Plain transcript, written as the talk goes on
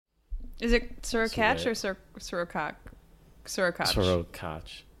Is it Sorokach or Sorokach? Sorokach.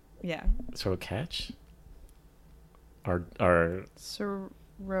 Sorokach. Yeah. Sorokach? Or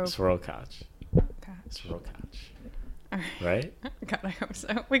Sorokach. Sorokach. Right? God, I hope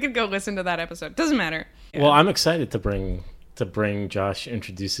so. We could go listen to that episode. Doesn't matter. Yeah. Well, I'm excited to bring Josh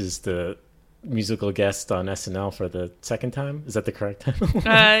introduces the musical guest on SNL for the second time. Is that the correct title?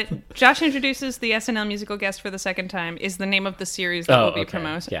 Josh introduces the SNL musical guest for the second time is the name of the series that we'll be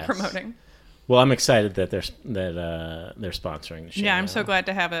promoting. Well, I'm excited that they're sponsoring the show. Yeah, I'm so glad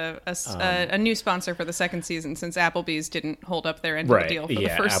to have a new sponsor for the second season since Applebee's didn't hold up their end of the deal for the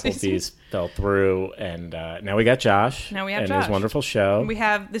first season. Applebee's fell through, and now we got Josh. And his wonderful show. We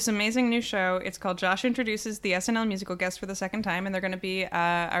have this amazing new show. It's called Josh Introduces the SNL Musical Guest for the second time, and they're going to be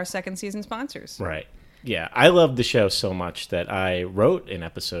our second season sponsors. Right. Yeah, I love the show so much that I wrote an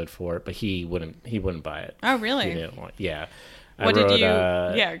episode for it, but he wouldn't buy it. Oh, really? He didn't want. Yeah. What did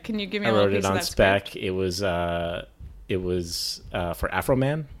you? Can you give me a little piece of that? I wrote it on spec. Script? It was for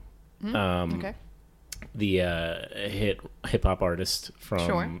Afroman. Okay. The hip hop artist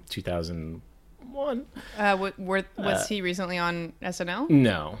from 2001. Was he recently on SNL?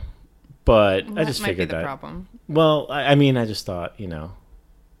 No, but I just might figured be the that. Problem. Well, I mean, I just thought,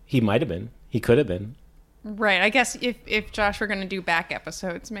 he might have been. He could have been. Right. I guess if Josh were going to do back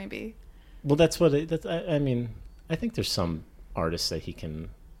episodes, maybe. Well, that's what. I mean, I think there's some artists that he can.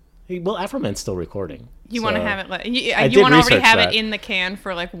 Well, Afroman's still recording. You want to have it? You want to already have it in the can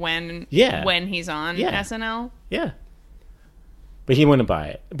for when he's on SNL. Yeah. But he wouldn't buy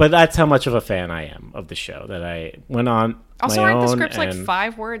it. But that's how much of a fan I am of the show that I went on. Also, aren't the scripts like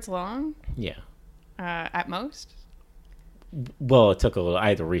 5 words long? Yeah. At most. Well, it took a little. I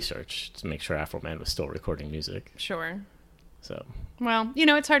had to research to make sure Afroman was still recording music. Sure. So. Well,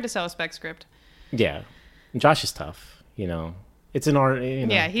 it's hard to sell a spec script. Yeah, and Josh is tough. It's an art.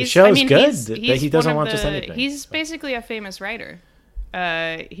 Yeah, the show's good. He doesn't want just anything. He's basically a famous writer.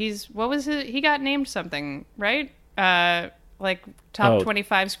 What was it? He got named something, right? Like top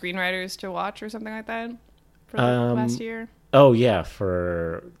 25 screenwriters to watch or something like that for last year. Oh yeah,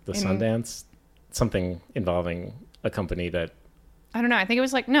 for the Sundance, something involving a company that. I don't know. I think it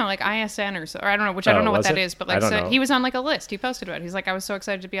was like ISN or I don't know, which I don't know what that is, but he was on like a list. He posted about it. He's like, I was so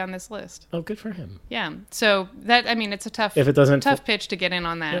excited to be on this list. Oh, good for him. Yeah. So it's a tough pitch to get in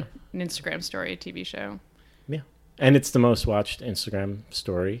on that Instagram story TV show. Yeah. And it's the most watched Instagram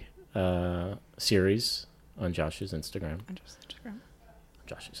story series on Josh's Instagram.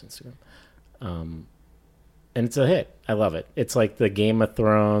 Josh's Instagram. And it's a hit. I love it. It's like the Game of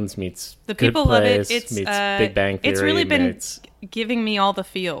Thrones meets the people Good Place, love it. It's meets Big Bang Theory. It's really been giving me all the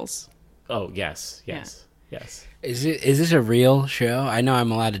feels. Oh yes. Is this a real show? I know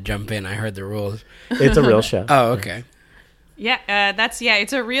I'm allowed to jump in. I heard the rules. It's a real show. Oh, okay. Yeah,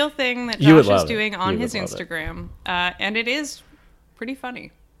 it's a real thing that Josh is doing on his Instagram, and it is pretty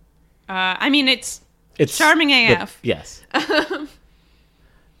funny. I mean, it's charming AF. Yes.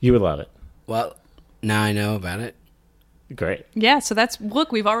 You would love it. Well. Now I know about it. Great. Yeah, so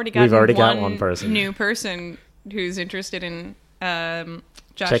we've already got one person, new person who's interested in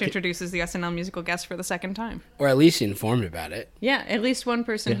Josh introduces the SNL musical guest for the second time. Or at least informed about it. Yeah, at least one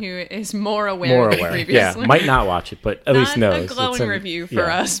person who is more aware than previously. Yeah, might not watch it, but at least knows. Not a glowing review for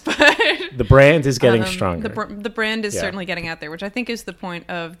us, but... The brand is getting stronger. The brand is certainly getting out there, which I think is the point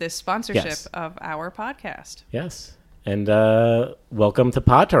of this sponsorship of our podcast. Yes. And welcome to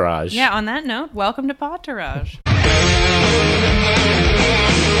Potarage. Yeah, on that note, welcome to Potarage.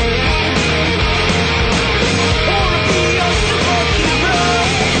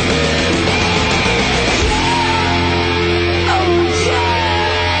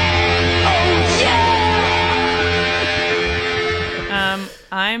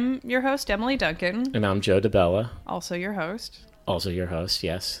 I'm your host, Emily Duncan. And I'm Joe DeBella. Also your host. Also your host,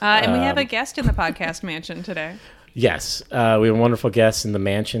 yes. And we have a guest in the podcast mansion today. Yes, we have a wonderful guest in the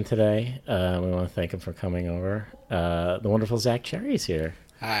mansion today. We want to thank him for coming over. The wonderful Zach Cherry's here.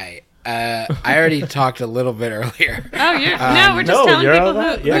 Hi. I already talked a little bit earlier. Oh, we're just telling people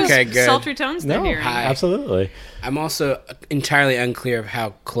whose good. sultry tones they're hearing. Hi. Absolutely. I'm also entirely unclear of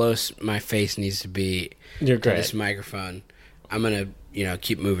how close my face needs to be to this microphone. I'm going to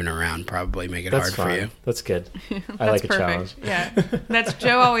keep moving around, probably make it hard for you. That's good. I like a challenge. Yeah. That's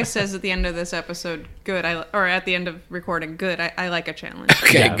Joe always says at the end of this episode, good, or at the end of recording, good, I like a challenge.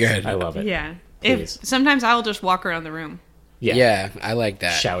 Okay, good. I love it. Yeah. Sometimes I'll just walk around the room. Yeah, I like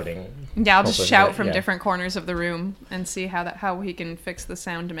that. Shouting. Yeah, I'll just shout from different corners of the room and see how he can fix the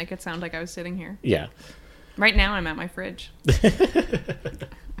sound to make it sound like I was sitting here. Yeah. Right now I'm at my fridge.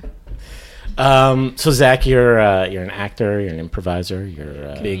 So Zach, you're an actor, you're an improviser, you're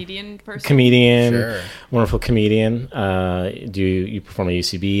a comedian, sure. Wonderful comedian. Do you perform at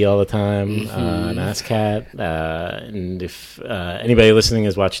UCB all the time? An ASCAT, and if anybody listening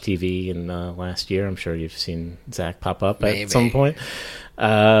has watched TV in the last year, I'm sure you've seen Zach pop up at some point.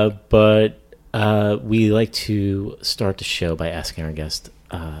 But we like to start the show by asking our guest,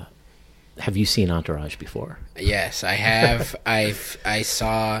 have you seen Entourage before? Yes, I have. I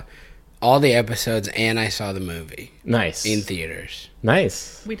saw all the episodes and I saw the movie. Nice. In theaters.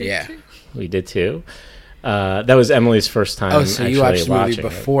 Nice. We did too. We did too. That was Emily's first time. Oh, so you watched the movie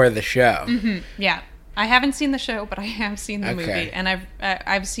before the show? Mm-hmm. Yeah. I haven't seen the show, but I have seen the movie, and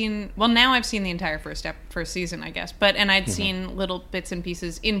I've seen. Well, now I've seen the entire first season, I guess. And I'd seen little bits and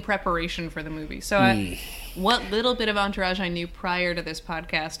pieces in preparation for the movie. So, what little bit of Entourage I knew prior to this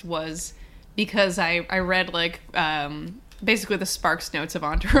podcast was because I read basically the Sparks Notes of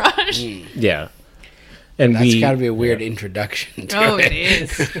Entourage. Yeah, and that's got to be a weird introduction to it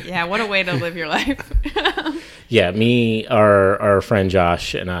is. Yeah, what a way to live your life. Yeah, our friend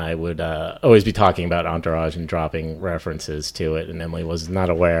Josh and I would always be talking about Entourage and dropping references to it, and Emily was not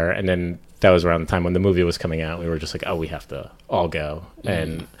aware. And then that was around the time when the movie was coming out. We were just like, oh, we have to all go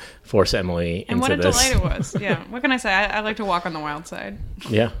and force Emily into this. And what a delight it was. Yeah, what can I say? I like to walk on the wild side.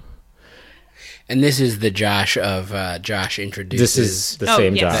 Yeah. And this is the Josh of Josh Introduces. This is the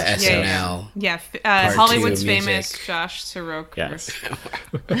same Josh. The SNL. Yeah. Hollywood's famous Josh Sirok. Yes.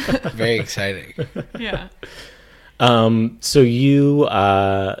 Very exciting. Yeah. So you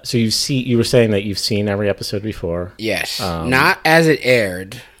were saying that you've seen every episode before? Yes. Not as it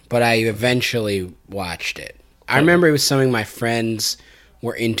aired, but I eventually watched it. I remember it was something my friends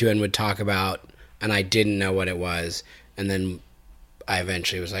were into and would talk about, and I didn't know what it was. And then I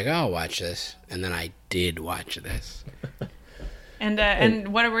eventually was like, oh, I'll watch this. And then I did watch this. And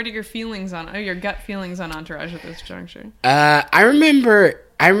what were your feelings your gut feelings on Entourage at this juncture? I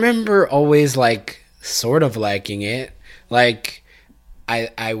remember always sort of liking it.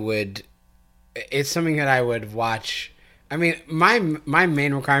 I would, it's something that I would watch. I mean, my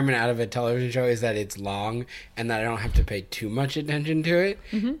main requirement out of a television show is that it's long and that I don't have to pay too much attention to it.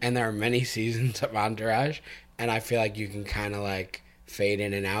 Mm-hmm. And there are many seasons of Entourage, and I feel like you can kind of fade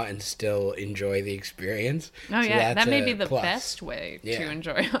in and out and still enjoy the experience. Oh, so yeah, that may be the best way to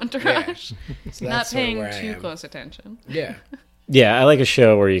enjoy Entourage. Yeah. So not paying too close attention. Yeah. Yeah, I like a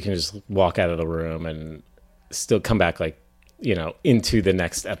show where you can just walk out of the room and still come back into the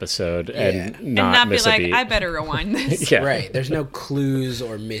next episode and not miss be a beat. I better rewind this. Yeah. Right. There's no clues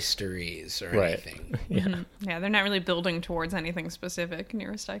or mysteries or anything. Yeah. Mm-hmm. Yeah, they're not really building towards anything specific,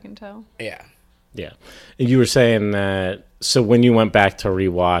 nearest I can tell. Yeah. Yeah. And you were saying that, so when you went back to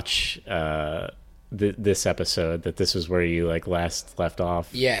rewatch this episode, that this was where you last left off?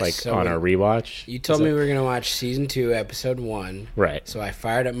 Yes. So on our rewatch? You told me we were going to watch season 2, episode 1. Right. So I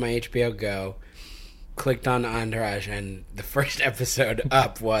fired up my HBO Go, clicked on Entourage, and the first episode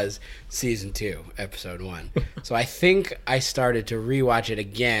up was season 2, episode 1. So I think I started to rewatch it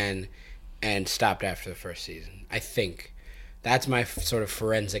again and stopped after the first season. I think. That's my sort of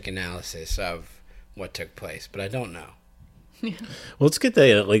forensic analysis of what took place, but I don't know. Yeah. Well, it's good that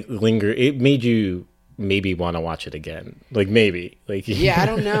it linger. It made you maybe want to watch it again. Maybe. Yeah, I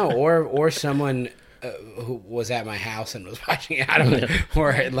don't know. Or someone who was at my house and was watching it. I don't know.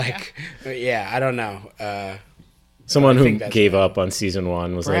 Or I don't know. Someone who gave up on season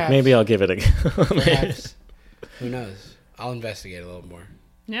 1 was perhaps, maybe I'll give it again. Perhaps. Who knows? I'll investigate a little more.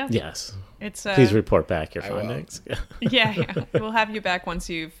 Yeah. Yes. It's please report back your findings. Yeah. We'll have you back once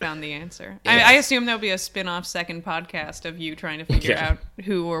you've found the answer. Yes. I assume there'll be a spin-off second podcast of you trying to figure out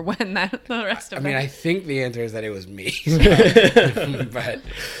who or when the rest of it. I mean, I think the answer is that it was me. But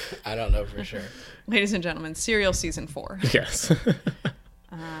I don't know for sure. Ladies and gentlemen, Serial Season 4. Yes.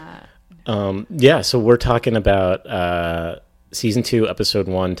 So we're talking about Season 2, Episode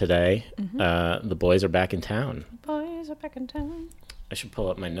 1 today. Mm-hmm. The boys are back in town. Boys are back in town. I should pull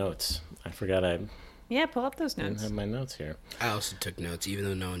up my notes. I forgot pull up those notes. I have my notes here. I also took notes, even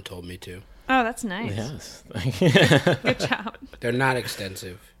though no one told me to. Oh, that's nice. Yes. Good job. They're not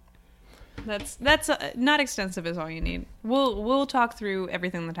extensive. That's not extensive is all you need. We'll talk through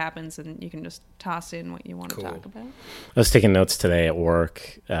everything that happens, and you can just toss in what you want to talk about. I was taking notes today at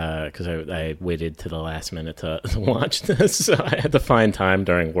work because I waited to the last minute to watch this, so I had to find time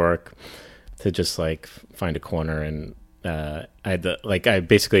during work to just find a corner and. I had to, I've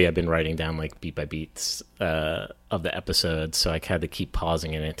been writing down beat by beats of the episodes, so I had to keep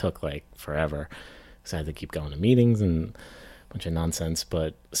pausing, and it took forever because I had to keep going to meetings and bunch of nonsense,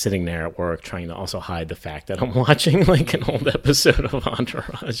 but sitting there at work trying to also hide the fact that I'm watching like an old episode of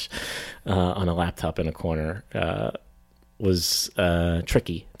Entourage on a laptop in a corner was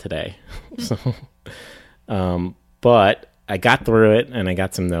tricky today. So, but I got through it and I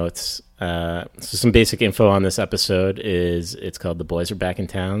got some notes. So some basic info on this episode is it's called The Boys Are Back in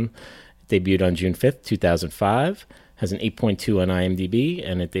Town. It debuted on June 5th, 2005. Has an 8.2 on IMDb,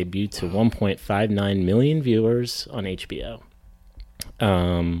 and it debuted to 1.59 million viewers on HBO.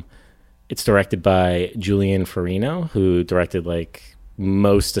 It's directed by Julian Farino, who directed like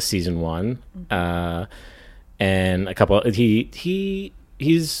most of season 1, and a couple.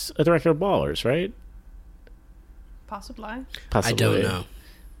 He's a director of Ballers, right? Possibly. I don't know.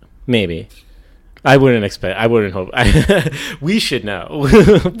 Maybe. I wouldn't hope. We should know.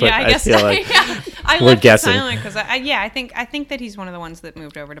 But yeah, I guess. feel like I we're left guessing. it silent because I think that he's one of the ones that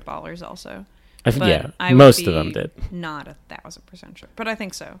moved over to Ballers also. Yeah, most of them did. Not 1,000% sure, but I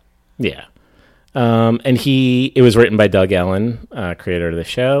think so. Yeah. And it was written by Doug Ellen, creator of the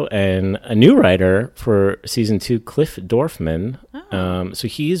show, and a new writer for season 2, Cliff Dorfman. Oh. So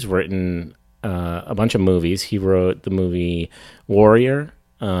he's written a bunch of movies. He wrote the movie Warrior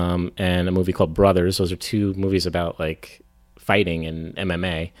and a movie called Brothers. Those are 2 movies about like fighting and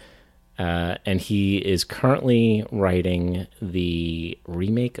MMA. And he is currently writing the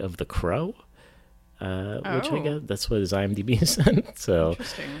remake of The Crow. Which I guess that's what his IMDb said. So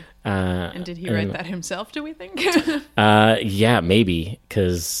interesting. And did he write that himself, do we think? Yeah, maybe,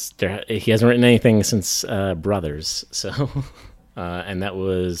 because he hasn't written anything since Brothers. So, and that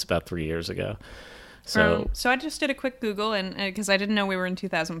was about 3 years ago. So I just did a quick Google, and because I didn't know we were in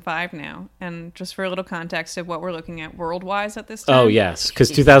 2005 now, and just for a little context of what we're looking at world-wise at this time. Oh, yes, because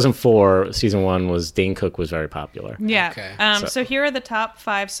 2004, season 1 was Dane Cook was very popular. Yeah. Okay. So here are the top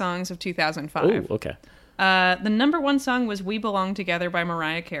 5 songs of 2005. Oh, okay. The number 1 song was We Belong Together by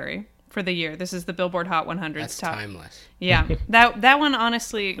Mariah Carey for the year. This is the Billboard Hot 100's That's top. timeless. Yeah. That one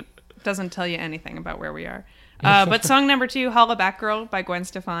honestly doesn't tell you anything about where we are. But song number 2, Holla Back Girl by Gwen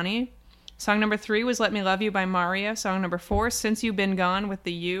Stefani. Song number 3 was Let Me Love You by Mario. Song number 4, Since You've Been Gone with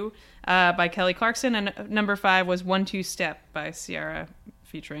the You by Kelly Clarkson. And number 5 was 1-2 Step by Ciara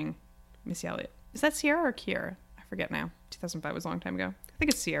featuring Missy Elliott. Is that Ciara or Kiara? I forget now. 2005 was a long time ago. I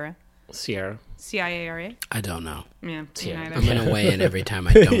think it's Ciara. Ciara. Ciara. I don't know. Yeah, Ciara. I'm going to weigh in every time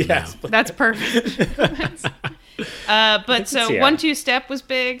I don't know. That's perfect. But so 1-2 Step was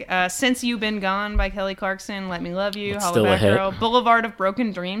big. Since You've Been Gone by Kelly Clarkson. Let Me Love You. Holla Back Girl. Boulevard of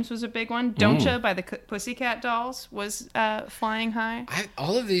Broken Dreams was a big one. Don't Ya by the Pussycat Dolls was flying high.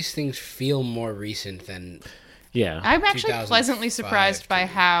 All of these things feel more recent than... Yeah. I'm actually pleasantly surprised by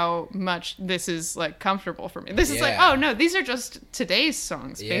how much this is like comfortable for me. This is like, oh no, these are just today's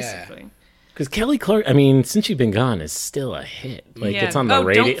songs, basically. Because Kelly Clark, I mean, Since You've Been Gone is still a hit. Like, it's on the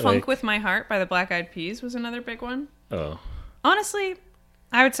radio. Don't Funk With My Heart by the Black Eyed Peas was another big one. Oh. Honestly,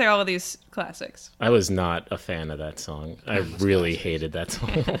 I would say all of these classics. I was not a fan of that song. I really hated that song.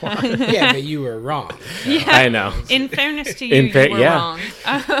 Yeah, but you were wrong. So. Yeah, I know. In fairness to you, you were wrong.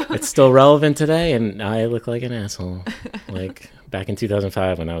 It's still relevant today, and I look like an asshole. Like... Back in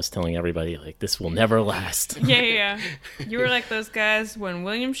 2005 when I was telling everybody, like, this will never last. Yeah. You were like those guys when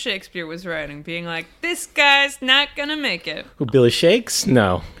William Shakespeare was writing, being like, this guy's not gonna make it. Who, Billy Shakes?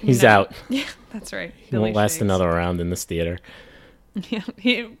 No, he's out. Yeah, that's right. He won't last another round in this theater. Yeah,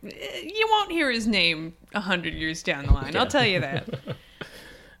 you won't hear his name 100 years down the line, I'll tell you that.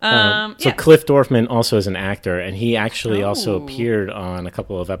 So Cliff Dorfman also is an actor, and he actually also appeared on a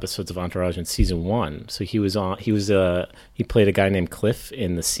couple of episodes of Entourage in season 1. So he played a guy named Cliff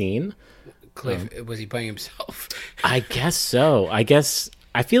in The Scene. Cliff, was he playing himself? I guess so. I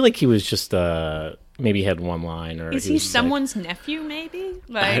feel like he was just maybe he had one line, or is he someone's nephew? Maybe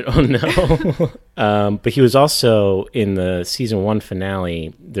I don't know. But he was also in the season 1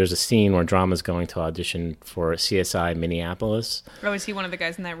 finale. There's a scene where Drama's going to audition for CSI Minneapolis. Oh, is he one of the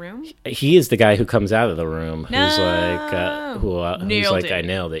guys in that room? He is the guy who comes out of the room. No. Who's like, I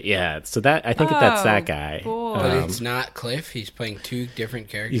nailed it. Yeah. So I think that's that guy. But it's not Cliff. He's playing 2 different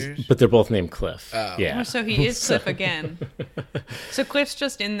characters. But they're both named Cliff. Oh. Yeah. Oh, so he is Cliff again. So Cliff's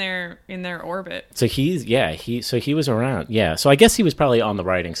just in their orbit. So he was around. Yeah. So I guess he was probably on the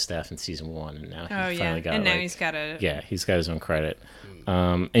writing staff in season 1, and now he finally got. And now he's got he's got his own credit.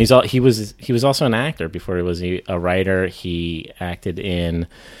 And he was also an actor before he was a writer. He acted in.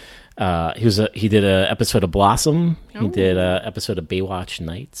 He did an episode of Blossom. He did an episode of Baywatch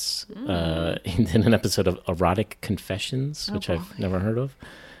Nights. He did an episode of Erotic Confessions, which I've never heard of.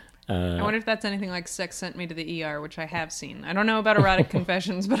 I wonder if that's anything like Sex Sent Me to the ER, which I have seen. I don't know about Erotic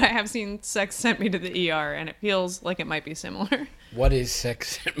Confessions, but I have seen Sex Sent Me to the ER, and it feels like it might be similar. What is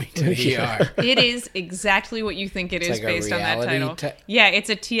Sex Sent Me to the ER? It is exactly what you think it is like based on that title. Yeah, it's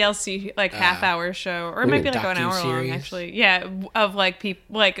a TLC like half-hour show, or it might be like an hour long actually. Yeah, of like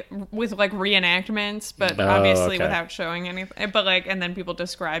people like with like reenactments, but obviously without showing anything. But like, and then people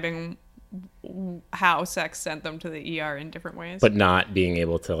describing how sex sent them to the ER in different ways, but not being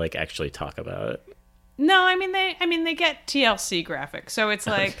able to like actually talk about it. No, I mean they get TLC graphics, so it's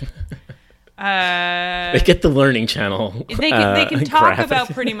like they get the Learning Channel. They can talk about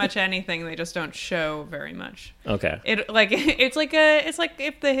pretty much anything. They just don't show very much. Okay. It's like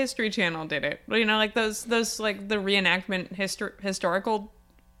if the History Channel did it, you know, like those like the reenactment historical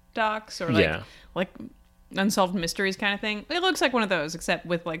docs or like Unsolved Mysteries kind of thing. It looks like one of those, except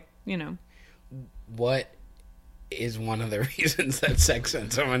with like, you know. What is one of the reasons that sex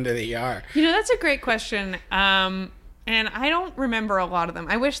sent someone to the ER? You know, that's a great question. And I don't remember a lot of them.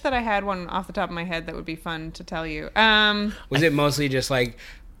 I wish that I had one off the top of my head that would be fun to tell you. Was it mostly just like,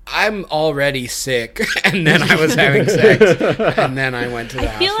 I'm already sick, and then I was having sex, and then I went to the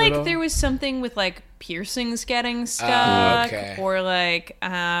hospital? I feel like there was something with like piercings getting stuck, or like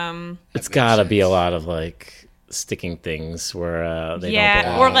it's gotta be a lot of like sticking things where they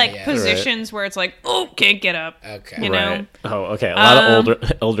don't or like positions where it's like, oh, can't get up. Okay, you know. Oh, okay. A lot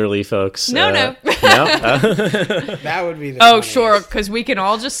of elderly folks. No. That would be the funniest. Sure, because we can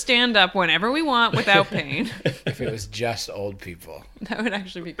all just stand up whenever we want without pain. If it was just old people, that would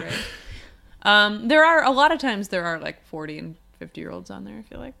actually be great. There are a lot of times there are like 40 and 50-year-olds on there. I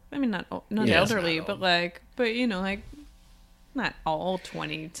feel like, I mean, not elderly, but you know, like. Not all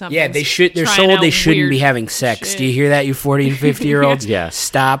 20-somethings. Yeah, they should. They're so old they shouldn't be having sex. Shit. Do you hear that, you 40 and 50-year-olds? Yeah.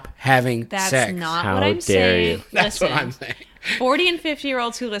 Stop having sex. That's not what I'm saying. You. That's what I'm saying. 40 and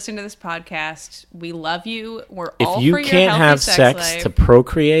 50-year-olds who listen to this podcast, we love you. We're all for your healthy sex life. If you can't have sex to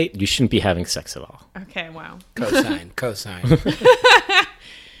procreate, you shouldn't be having sex at all. Okay, wow. Cosign.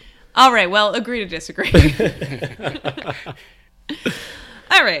 All right, well, agree to disagree.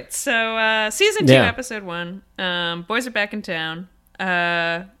 All right, so season 2, episode 1. Boys are back in town.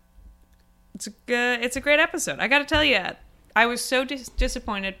 It's a great episode. I got to tell you, I was so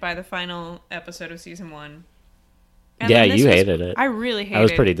disappointed by the final episode of season 1. And you hated it. I really hated it. I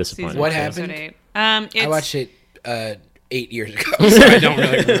was pretty disappointed. What happened? I watched it 8 years ago, so I don't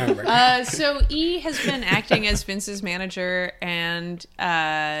really remember. So E has been acting as Vince's manager and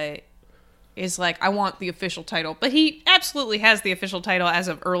is like, I want the official title. But he absolutely has the official title as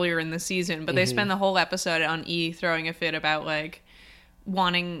of earlier in the season. But they spend the whole episode on E throwing a fit about, like,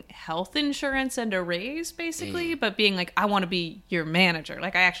 wanting health insurance and a raise, basically. But being like, I want to be your manager.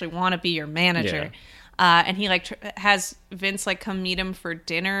 Like, I actually want to be your manager. And he, like, has Vince, like, come meet him for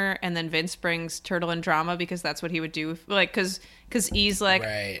dinner. And then Vince brings Turtle and Drama because that's what he would do. Like, because E's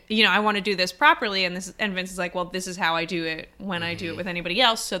like, you know, I want to do this properly. And Vince is like, well, this is how I do it when I do it with anybody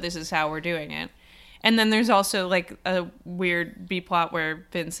else. So this is how we're doing it. And then there's also, like, a weird B-plot where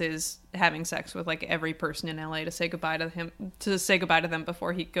Vince is having sex with, like, every person in LA to say goodbye to them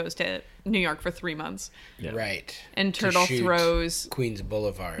before he goes to New York for 3 months. Yeah. Right. And Turtle throws Queens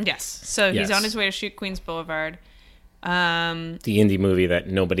Boulevard. Yes. So he's on his way to shoot Queens Boulevard. The indie movie that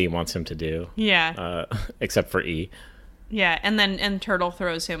nobody wants him to do. Yeah. Except for E. Yeah, and Turtle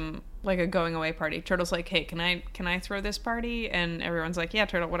throws him, like, a going away party. Turtle's like, hey, can I throw this party? And everyone's like, yeah,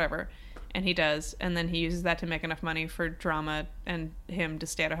 Turtle, whatever. And he does, and then he uses that to make enough money for Drama and him to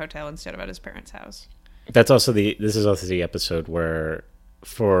stay at a hotel instead of at his parents' house. This is also the episode where,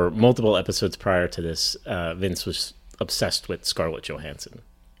 for multiple episodes prior to this, Vince was obsessed with Scarlett Johansson.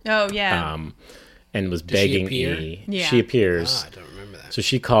 Oh, yeah. And was begging E. Yeah. She appears. I don't remember that. So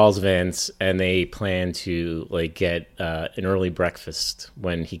she calls Vince, and they plan to, like, get an early breakfast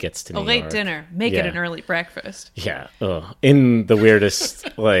when he gets to New York. A late dinner. Make it an early breakfast. Yeah. In the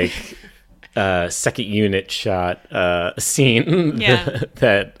weirdest, like... second unit shot scene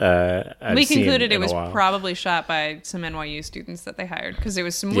that we concluded it was probably shot by some NYU students that they hired because there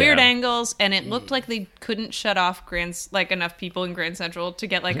was some weird angles and it looked like they couldn't shut off enough people in Grand Central to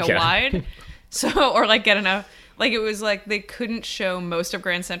get like a wide, or like get enough, like it was like they couldn't show most of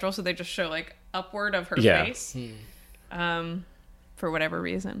Grand Central, so they just show like upward of her face, for whatever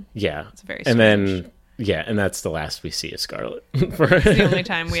reason. Yeah, it's very strange. And then. Yeah, and that's the last we see of Scarlett. It's the only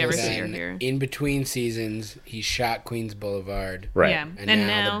time we ever see her here. In between seasons, he shot Queens Boulevard. Right. Yeah. And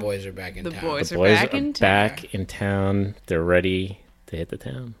now the boys are back in town. The boys are back in town. They're ready to hit the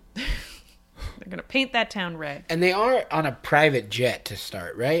town. They're gonna paint that town red. And they are on a private jet to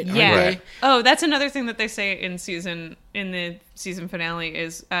start, right? Yeah. Right. Oh, that's another thing that they say in the season finale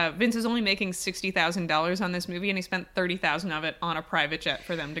is Vince is only making $60,000 on this movie, and he spent $30,000 of it on a private jet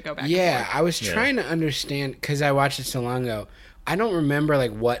for them to go back. Yeah, and forth. I was trying to understand because I watched it so long ago. I don't remember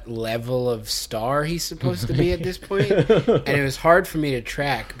like what level of star he's supposed to be at this point, and it was hard for me to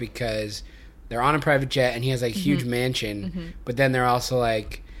track because they're on a private jet and he has like huge mansion, but then they're also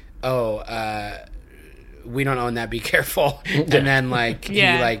like, we don't own that, be careful. And then like he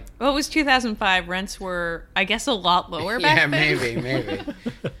like, well, it was 2005. Rents were, I guess, a lot lower back then.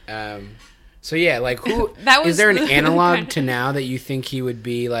 maybe. So yeah, like who That was is there an the- analog to now that you think he would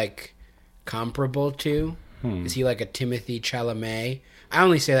be like comparable to? Is he like a Timothy Chalamet? I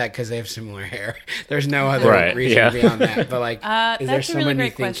only say that because they have similar hair. There's no other reason beyond that. But like, is there that's a really someone you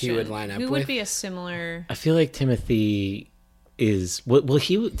great think question. he would line up Who with? would be a similar? I feel like Timothy is. Well,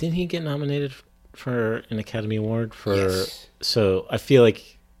 didn't he get nominated for an Academy Award for? Yes. So I feel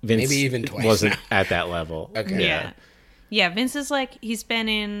like Vince Maybe even twice wasn't now. at that level. Okay. Yeah. Vince is like he's been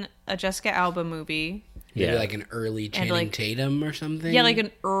in a Jessica Alba movie. Maybe Yeah. like an early Channing like- Tatum or something. Yeah, like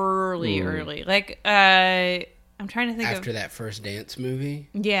an early, like I'm trying to think after of that first dance movie.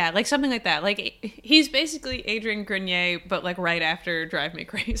 yeah, like something like that. Like he's basically Adrian Grenier, but like right after Drive Me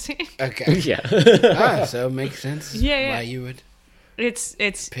Crazy. Okay. Yeah. So it makes sense. Yeah. Why you would It's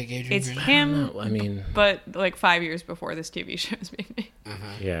pick Adrian it's Grenier? him, I mean, but like 5 years before this TV show is being made.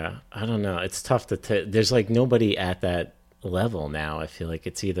 yeah. I don't know. It's tough to. There's like nobody at that level now. I feel like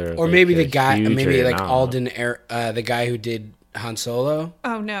it's either Or like, maybe the a guy, huge maybe or like not. Alden, the guy who did Han Solo.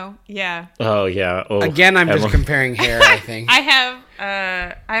 Oh no, yeah. Oh yeah. Oh, Again, I'm just Emily- comparing hair. I think. I have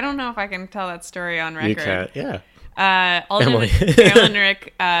I don't know if I can tell that story on record. You can. Yeah. Alden Emily.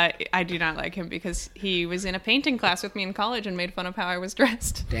 Rick, I do not like him because he was in a painting class with me in college and made fun of how I was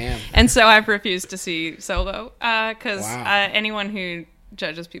dressed. Damn. And so I've refused to see Solo because Wow. anyone who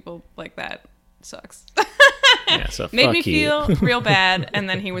judges people like that sucks. Yeah. So Made fuck me you. feel real bad, and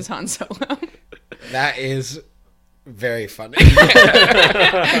then he was Han Solo. That is very funny.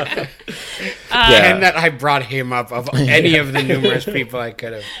 Yeah. And that I brought him up of any of the numerous people I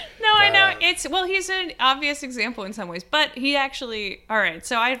could have. No, I know. He's an obvious example in some ways, but he actually, all right.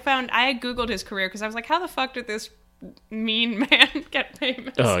 So I had Googled his career because I was like, how the fuck did this mean man get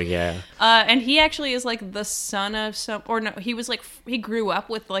famous? Oh yeah. And he actually is like the son of he grew up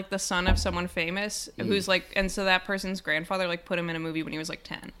with like the son of someone famous who's like, and so that person's grandfather like put him in a movie when he was like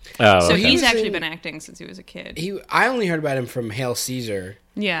 10. Oh. So okay. he's was actually in- been acting since he was a kid. I only heard about him from Hail Caesar,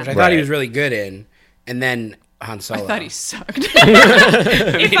 Yeah. which I thought Right. he was really good in, and then Han Solo. I thought he sucked. If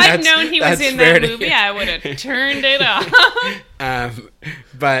I'd that's- known he was that's in fair that to movie, hear. I would have turned it off.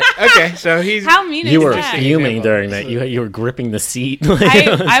 But okay, so he's How mean is You were that? fuming during that. You were gripping the seat. Like,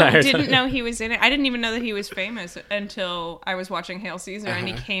 the I entire didn't time. know he was in it. I didn't even know that he was famous until I was watching Hail Caesar and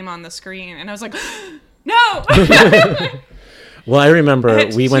he came on the screen and I was like, no! Well, I remember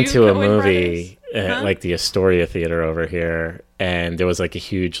Had we went two to a Coen movie brothers. at Huh? like the Astoria Theater over here, and there was like a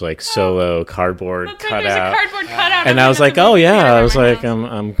huge like Solo cardboard That's right, there's a cutout. cardboard cutout. And of I him was at like, the "Oh movie yeah!" theater I by was my like,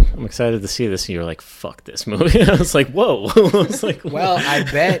 house. "I'm excited to see this." And you were like, "Fuck this movie!" I was like, "Whoa!" I was like, well. I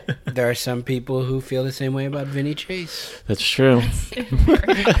bet there are some people who feel the same way about Vinny Chase. "That's true."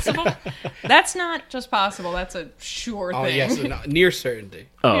 Very possible. That's not just possible. That's a sure Oh thing. yes, near certainty.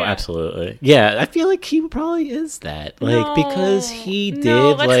 Oh, Yeah. absolutely. Yeah, I feel like he probably is that. Like because he did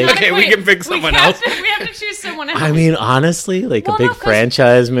No, let's like. not Okay, we equate- can pick someone have else. to- we have to choose someone else. I mean, honestly, like Well, a big no, 'cause-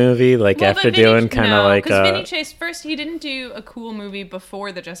 franchise movie, like Well, after but Vinny- doing kind of no, like. because Vinny Chase first he didn't do a cool movie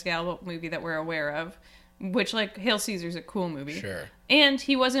before the Jessica Alba movie that we're aware of, which like Hail Caesar's a cool movie. Sure. And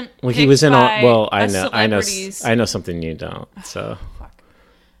he wasn't. Well, he picked was in all. by Well, I a know celebrity's- something you don't. So Fuck.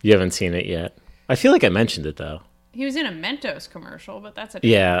 you haven't seen it yet. I feel like I mentioned it though. He was in a Mentos commercial, but that's a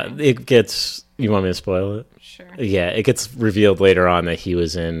different Yeah, thing. it gets. You want me to spoil it? Sure. Yeah, it gets revealed later on that he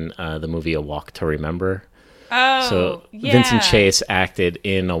was in the movie A Walk to Remember. Oh, So yeah. Vincent Chase acted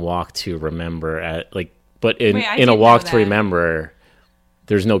in A Walk to Remember but in Wait, I in A didn't Walk know to that. Remember,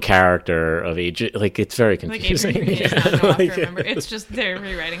 there's no character of age. Like it's very Like confusing. Adrian Grenier Yeah, is not in A Walk to like- Remember. It's just they're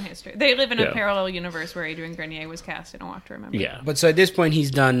rewriting history. They live in a Yeah. parallel universe where Adrian Grenier was cast in A Walk to Remember. yeah. But so at this point,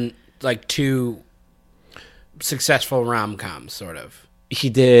 he's done like 2 successful rom-coms, sort of, He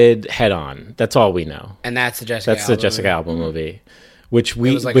did Head On. That's all we know. and that's the Jessica. That's the Alba Jessica movie. Alba movie, which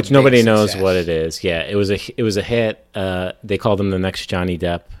was like a which big nobody knows success. what it is. Yeah, it was a hit. They called him the next Johnny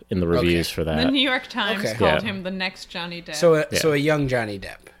Depp in the reviews for The that. New York Times Okay. called Yeah. him the next Johnny Depp. So a young Johnny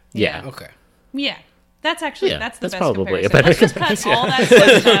Depp. Yeah. Okay. yeah. That's actually that's the best probably comparison. Let's just cut all that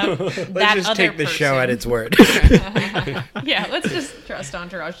stuff out. Let's just take the show at its word. Yeah, let's just trust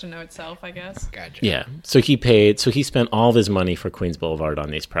Entourage to know itself, I guess. Gotcha. Yeah. So he spent all of his money for Queens Boulevard on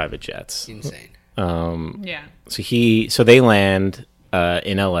these private jets. Insane. Yeah. So they land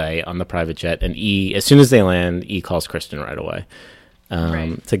in LA on the private jet, and as soon as they land, E calls Kristen right away.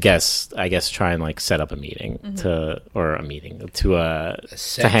 To try and like set up a meeting to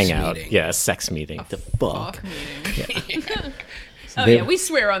hang out. Meeting. Yeah, a sex meeting. To fuck. Meeting. Yeah. We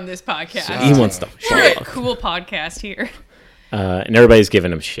swear on this podcast. He wants to We're fuck. a cool podcast here. And everybody's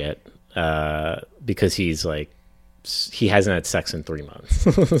giving him shit because he's like he hasn't had sex in 3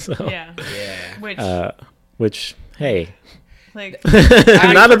 months. So, Yeah. which hey. Like,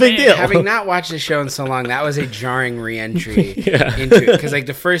 not a big deal. Having not watched the show in so long, that was a jarring re-entry into it. Because like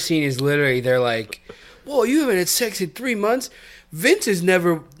the first scene is literally they're like, "Whoa, you haven't had sex in 3 months? Vince has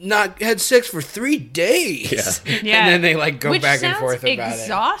never not had sex for 3 days." Yeah. And then they like go which back and forth about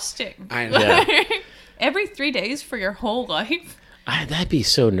exhausting. I know. Yeah. Every 3 days for your whole life. I'd be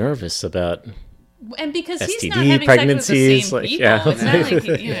so nervous about And because he's STD, not having pregnancies, sex with the same like, people. yeah. It's not like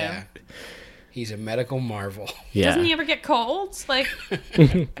he, you know. Yeah. He's a medical marvel. Yeah. Doesn't he ever get colds? Like,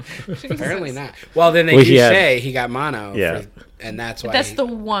 Apparently not. Well, then they Well, do he had- say he got mono. Yeah. And that's why. that's the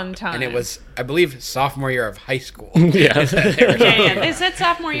one time. And it was, I believe, sophomore year of high school. Yeah. yeah. They said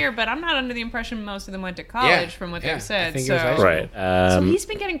sophomore year, but I'm not under the impression most of them went to college from what Yeah, I they've said. think it So, was high school. Right. so he's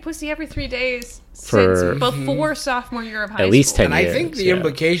been getting pussy every 3 days For- since before sophomore year of high At least school. 10 And I years, think the yeah.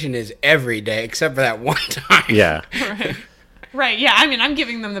 implication is every day, except for that one time. Yeah. Right. Yeah. I mean, I'm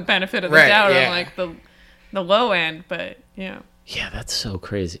giving them the benefit of the Right, doubt yeah. on like the low end, but yeah. Yeah, that's so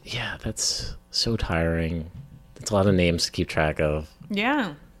crazy. Yeah, that's so tiring. That's a lot of names to keep track of.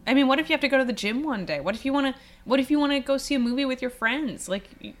 Yeah. I mean, what if you have to go to the gym one day? What if you want to go see a movie with your friends? Like,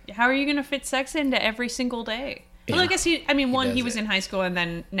 how are you going to fit sex into every single day? Yeah. Well, I guess he does was it. in high school and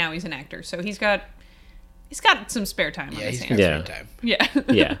then now he's an actor. So he's got some spare time on Yeah, his he's hands. got Yeah. some time. Yeah.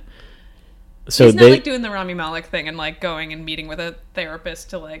 Yeah. So He's not like doing the Rami Malek thing and like going and meeting with a therapist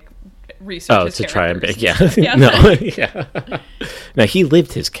to like research his to try and characters. yeah. Yeah. No. Yeah. No, he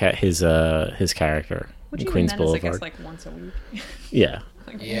lived his character Which in even Queens then is, I Boulevard. guess, like once a week. Yeah.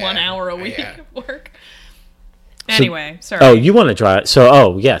 Like Yeah. 1 hour a week Yeah. of work. Anyway, sorry. Oh, you want to draw it?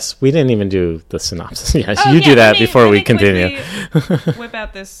 So, yes, we didn't even do the synopsis. Yes, Oh, you yeah, do that let me- before let we me continue. quickly whip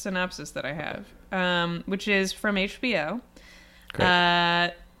out this synopsis that I have, which is from HBO.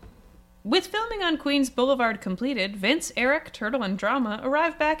 Great. With filming on Queens Boulevard completed, Vince, Eric, Turtle, and Drama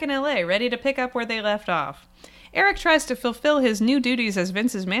arrive back in LA, ready to pick up where they left off. Eric tries to fulfill his new duties as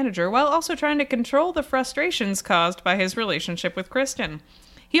Vince's manager while also trying to control the frustrations caused by his relationship with Kristen.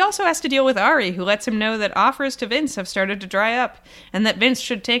 He also has to deal with Ari, who lets him know that offers to Vince have started to dry up, and that Vince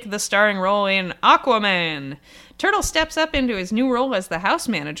should take the starring role in Aquaman. Turtle steps up into his new role as the house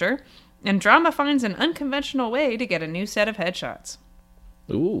manager, and Drama finds an unconventional way to get a new set of headshots.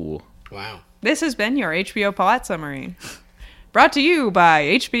 Ooh. Wow. This has been your HBO plot summary. Brought to you by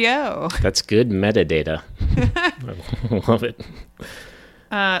HBO. That's good metadata. I love it.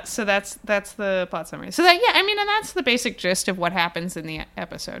 So that's the plot summary. So and that's the basic gist of what happens in the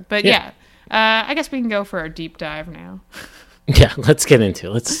episode. But Yeah. I guess we can go for our deep dive now. Yeah, let's get into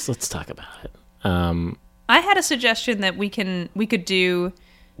it. Let's talk about it. I had a suggestion that we could do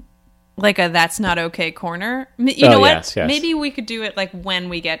like a That's Not Okay corner. You know what? yes. Maybe we could do it like when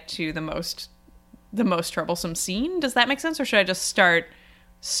we get to the most troublesome scene. Does that make sense, or should I just start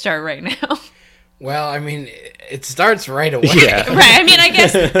right now? Well, I mean, it starts right away. Yeah. Right. I mean, I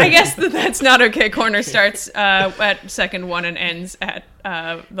guess the That's Not Okay corner starts at second one and ends at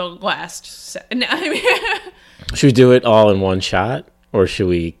the last. I mean, Should we do it all in one shot, or should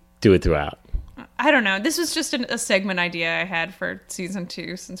we do it throughout? I don't know. This was just a segment idea I had for season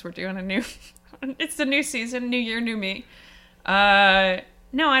 2, since we're doing it's the new season, new year, new me.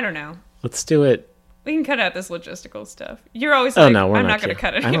 No, I don't know. Let's do it. We can cut out this logistical stuff. You're always Oh like, no, we're I'm not not going to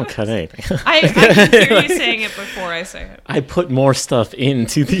cut it. I don't cut anything. I can hear you saying it before I say it. I put more stuff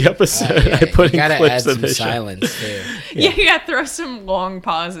into the episode. Yeah, I put you in gotta clips add of some the show. silence too. Yeah, throw some long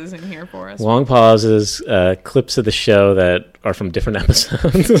pauses in here for us. Long pauses, clips of the show that are from different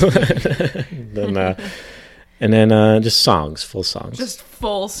episodes, and then just songs, full songs. Just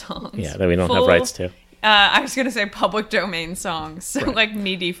full songs. Yeah, that we don't have Full- rights to. I was going to say public domain songs, so like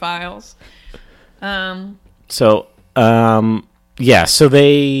MIDI files. So, yeah, so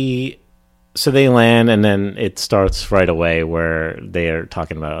they land, and then it starts right away where they are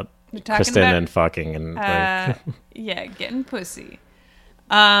talking about Kristen and fucking and yeah, getting pussy.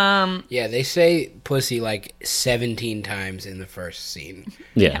 Yeah, they say pussy like 17 times in the first scene.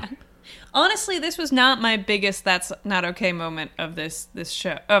 yeah. Honestly, this was not my biggest "that's not okay" moment of this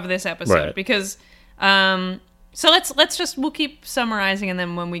episode because. So we'll keep summarizing, and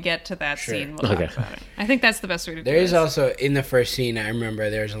then when we get to that scene, we'll talk about it. I think that's the best way to do it. There is also, in the first scene, I remember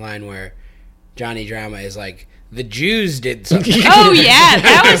there's a line where Johnny Drama is like, the Jews did something. Oh, yeah,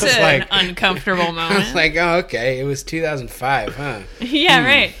 that was an uncomfortable moment. I was like, oh, okay, it was 2005, huh? Yeah,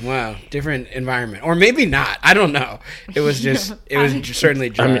 right. Wow, different environment. Or maybe not, I don't know. It was certainly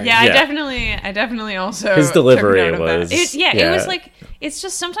jarring. Yeah, I definitely also his delivery took note of was... that. It was like... It's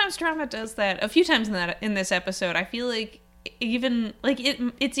just sometimes Drama does that a few times in this episode. I feel like even like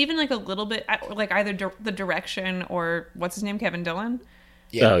it's even like a little bit like either the direction or what's his name, Kevin Dillon.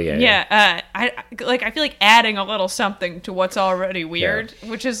 Yeah. Oh yeah. I feel like adding a little something to what's already weird,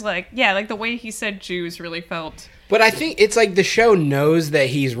 which is like the way he said Jews really felt. But I think it's like the show knows that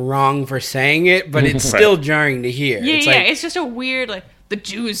he's wrong for saying it, but it's still jarring to hear. Yeah, it's just a weird like the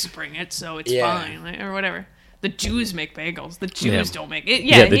Jews bring it, so it's fine or whatever. The Jews make bagels. The Jews don't make it.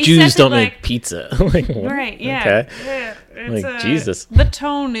 Yeah, the Jews don't make pizza. Like, right, yeah. Okay. Yeah, it's, Jesus. The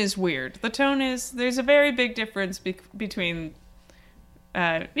tone is weird. There's a very big difference between,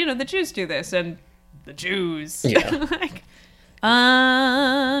 the Jews do this and the Jews. Yeah. Like,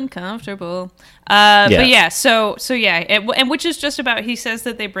 uncomfortable. But yeah, so and which is just about, he says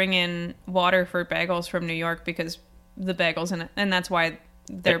that they bring in water for bagels from New York because the bagels, and that's why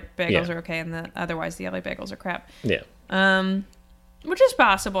their bagels are okay, and otherwise the LA bagels are crap. Yeah. Which is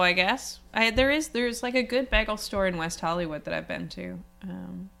possible, I guess. There's like a good bagel store in West Hollywood that I've been to,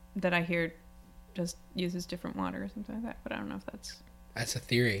 that I hear just uses different water or something like that. But I don't know if that's a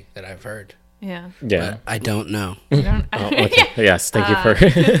theory that I've heard. Yeah. But I don't know. Yes, thank you for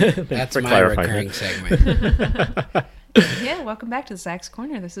that's for my clarifying recurring segment. Yeah, welcome back to Zach's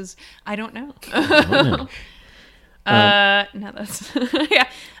Corner. This is I don't know. No, that's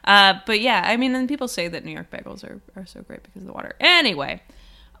but yeah, I mean, and people say that New York bagels are so great because of the water. Anyway,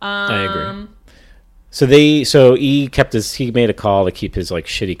 I agree. So he made a call to keep his like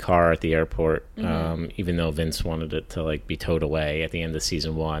shitty car at the airport, even though Vince wanted it to like be towed away at the end of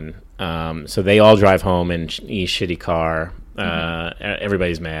season 1. So they all drive home in E's shitty car.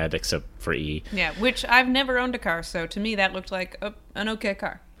 Everybody's mad except for E. Yeah, which I've never owned a car, so to me that looked like an okay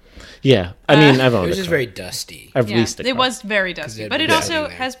car. Yeah, I mean, I've owned it. It was just very dusty. I've leased a car. It was very dusty, but it also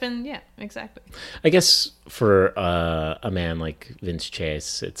has been, exactly. I guess for a man like Vince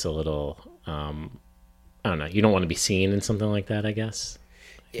Chase, it's a little, I don't know, you don't want to be seen in something like that, I guess.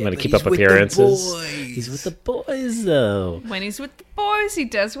 You want to keep up appearances. He's with the boys, though. When he's with the boys, he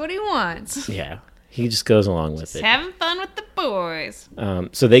does what he wants. Yeah, he just goes along with it. Having fun with the boys.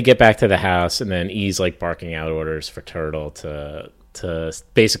 So they get back to the house, and then E's like barking out orders for Turtle to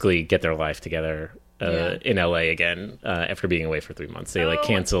basically get their life together in LA again after being away for 3 months. They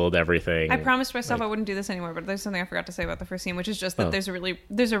canceled everything. I promised myself I wouldn't do this anymore, but there's something I forgot to say about the first scene, which is just that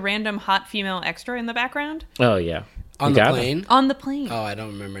there's a random hot female extra in the background. Oh yeah. On the plane? On the plane. Oh, I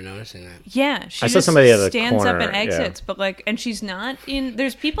don't remember noticing that. Yeah, she I saw somebody at the stands corner, up and exits, but and she's not in.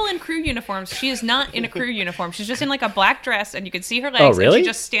 There's people in crew uniforms. She is not in a crew uniform. She's just in like a black dress, and you can see her legs. Oh, really? And she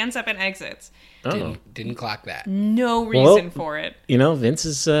just stands up and exits. Oh. Didn't clock that. No reason for it. You know, Vince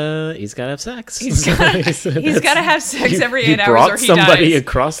is he's got to have sex. He's got to have sex every 8 hours, or he dies. He brought somebody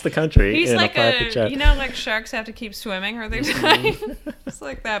across the country. He's in like a private jet. You know, like sharks have to keep swimming or they die. It's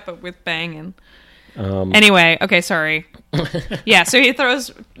like that, but with banging. Anyway, okay, sorry. Yeah, so he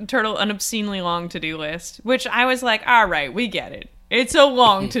throws Turtle an obscenely long to-do list, which I was like, all right, we get it. It's a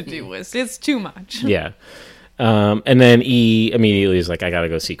long to-do list. It's too much. Yeah. And then E immediately is like, I gotta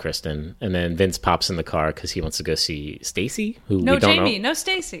go see Kristen. And then Vince pops in the car because he wants to go see Stacy, who we don't Jamie, know. No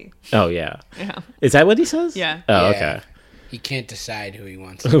Stacy. Oh, yeah. Yeah. Is that what he says? Yeah. Oh, Yeah. okay. He can't decide who he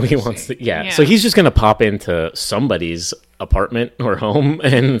wants. Who he wants to, yeah. So he's just gonna pop into somebody's apartment or home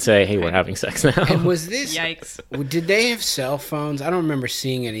and say, "Hey, we're having sex now." And was this? Yikes! Did they have cell phones? I don't remember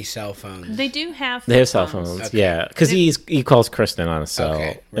seeing any cell phones. They do have. They have cell phones, okay. yeah. Because he calls Kristen on a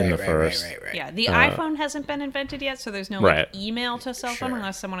cell in the first. Right. Yeah, the iPhone hasn't been invented yet, so there's no email to cell phone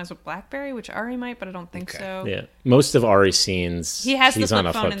unless someone has a BlackBerry, which Ari might, but I don't think so. Yeah, most of Ari's scenes, he's on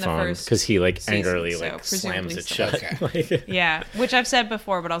a flip flip phone phone because he like season, angrily so slams it shut. Okay. Yeah, which I've said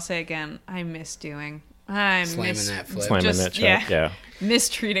before, but I'll say again, I miss doing. Slamming that flip. Slamming that shut, yeah.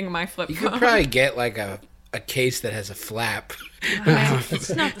 Mistreating my flip phone. You could probably get like a case that has a flap. It's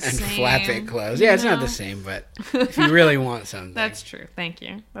not the and same. Flap it closed. Yeah, it's not the same, but if you really want something. That's true. Thank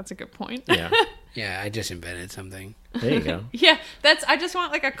you. That's a good point. Yeah. Yeah, I just invented something. There you go. Yeah, I just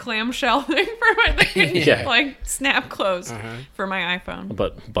want like a clamshell thing for my like snap close for my iPhone.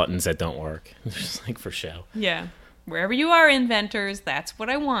 But buttons that don't work. It's just like for show. Yeah. Wherever you are, inventors, that's what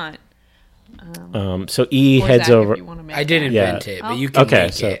I want. So E heads Zach, over. if you want to make I did that. invent it, but you can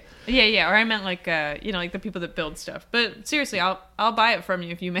make it. Yeah, or I meant like like the people that build stuff. But seriously, I'll buy it from you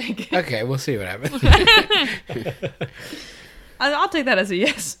if you make it. Okay, we'll see what happens. I'll take that as a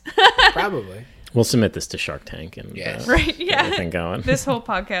yes. Probably. We'll submit this to Shark Tank and Yes. Right? get Yeah. everything going. This whole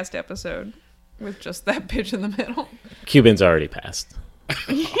podcast episode with just that bitch in the middle. Cuban's already passed.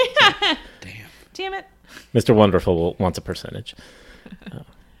 Damn it. Mr. Wonderful wants a percentage.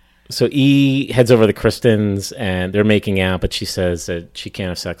 So E heads over to Kristen's and they're making out, but she says that she can't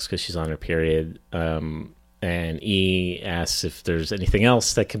have sex because she's on her period. And E asks if there's anything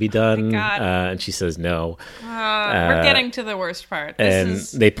else that can be done. God. And she says no. We're getting to the worst part.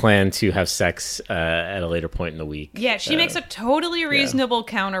 They plan to have sex at a later point in the week. Yeah, she makes a totally reasonable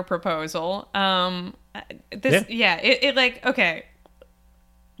counter proposal. It like, okay,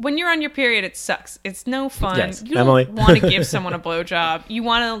 when you're on your period, it sucks. It's no fun. Yes. You Emily. don't want to give someone a blowjob. You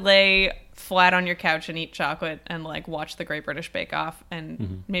want to lay flat on your couch and eat chocolate and like watch the Great British Bake Off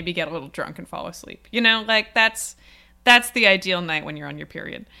and maybe get a little drunk and fall asleep. You know, like that's the ideal night when you're on your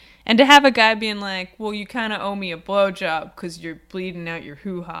period. And to have a guy being like, well, you kind of owe me a blowjob because you're bleeding out your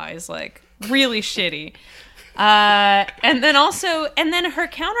hoo-ha is like really shitty. And then her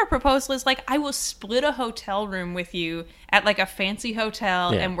counter proposal is like, I will split a hotel room with you at like a fancy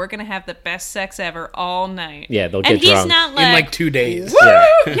hotel and we're going to have the best sex ever all night. Yeah, they'll get and drunk. he's not like, In like 2 days.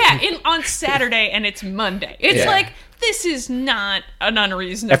 woo! On Saturday and it's Monday. It's like, this is not an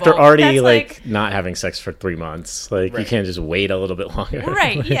unreasonable. After already that's like not having sex for 3 months, like you can't just wait a little bit longer.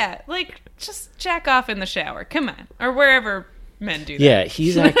 right, yeah. Like just jack off in the shower. Come on. Or wherever men do that. Yeah,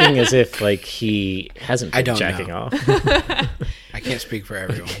 he's acting as if like he hasn't been don't jacking know. off. I can't speak for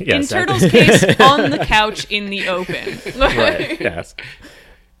everyone. Yeah, In exactly. Turtle's case, on the couch in the open. Right. Yes.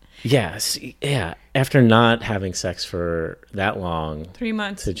 Yes. Yeah. After not having sex for that long, 3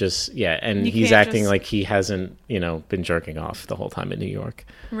 months. to just and You he's can't acting just- like he hasn't been jerking off the whole time in New York.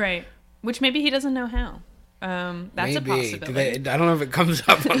 Right. Which maybe he doesn't know how. That's a Maybe. possibility. I don't know if it comes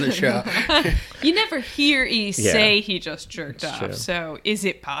up on the show. You never hear E say Yeah. he just jerked off. true. So is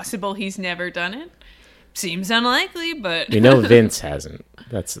it possible he's never done it? Seems unlikely, but We know Vince hasn't.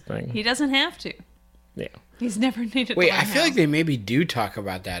 That's the thing. he doesn't have to. Yeah. He's never needed Wait, to learn I feel how. like they maybe do talk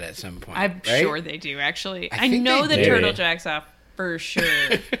about that at some point. I'm right? sure they do, actually. I think know they that do. Turtle jacks off for sure.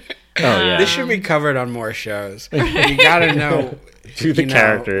 Oh yeah. This should be covered on more shows. You gotta know. To the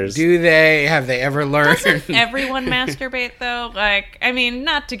characters. Have they ever learned? Everyone masturbate, though? Like, I mean,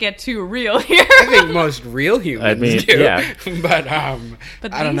 not to get too real here. I think most real humans do. yeah. But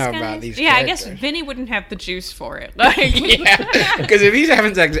But I don't know these about guys- these Yeah, I guess characters. Vinny wouldn't have the juice for it. Like, Because if he's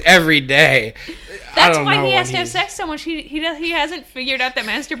having sex every day, I that's don't why know he what has to have he's- sex so much. He hasn't figured out that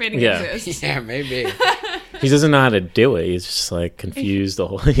masturbating Yeah. exists. Yeah, maybe. He doesn't know how to do it. He's just like confused the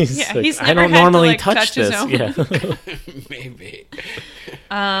whole. He's Yeah, like, he's I never don't had to, normally like, touch touch his this. own. Yeah. Maybe.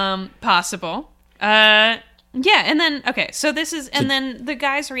 Possible. Yeah, and then so this is, and then the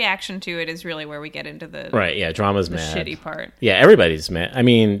guy's reaction to it is really where we get into the Right. Yeah. Drama's the mad. shitty part. Yeah. Everybody's mad. I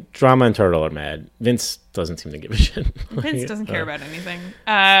mean, Drama and Turtle are mad. Vince doesn't seem to give a shit. Vince doesn't care about anything.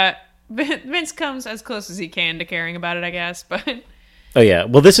 Vince comes as close as he can to caring about it, I guess, but. Oh yeah.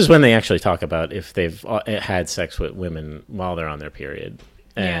 Well, this is when they actually talk about if they've had sex with women while they're on their period,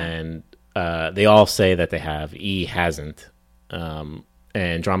 and they all say that they have. E hasn't,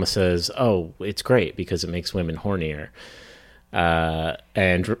 and Drama says, "Oh, it's great because it makes women hornier."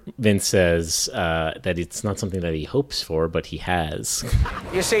 And Vince says that it's not something that he hopes for, but he has.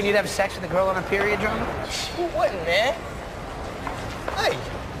 You're saying you'd have sex with a girl on a period, Drama? Who wouldn't, man? Hey,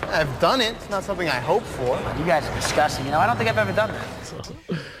 I've done it. It's not something I hope for. You guys are disgusting. You know, I don't think I've ever done that.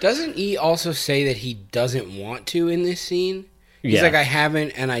 Doesn't E also say that he doesn't want to in this scene? He's Yeah. like, I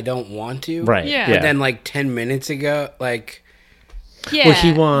haven't and I don't want to. Right. Yeah. But then, like, 10 minutes ago, like, Yeah.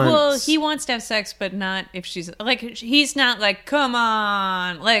 Well, he wants to have sex, but not if she's like. He's not like, come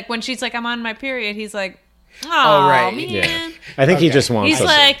on. Like when she's like, I'm on my period. He's like, oh right. man. Yeah. I think he Okay. just wants. He's us-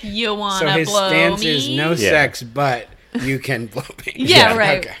 like, you so wanna his blow stance me? is no sex, but you can blow me. Yeah,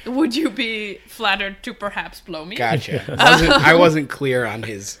 right. Okay. Would you be flattered to perhaps blow me? Gotcha. I wasn't clear on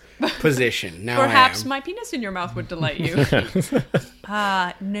his position. Now Perhaps I am. my penis in your mouth would delight you.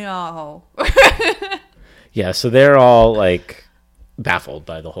 No. Yeah, so they're all like baffled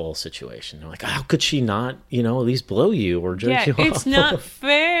by the whole situation. They're like, how could she not, at least blow you or jerk Yeah, you off? it's not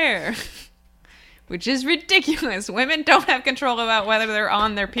fair. Which is ridiculous. Women don't have control about whether they're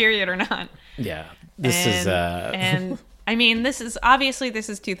on their period or not. Yeah, this is. And I mean, this is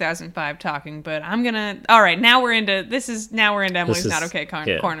 2005 talking, but I'm gonna. All right, now we're into Emily's is- Not Okay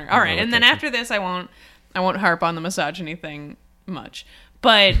yeah, corner. All right, not and then okay. after this, I won't harp on the misogyny thing much.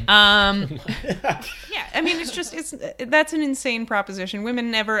 But yeah, I mean, that's an insane proposition.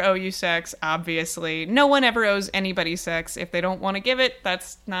 Women never owe you sex, obviously. No one ever owes anybody sex. If they don't want to give it,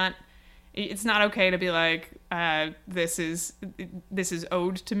 it's not okay to be like, this is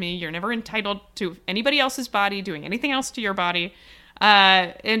owed to me. You're never entitled to anybody else's body doing anything else to your body.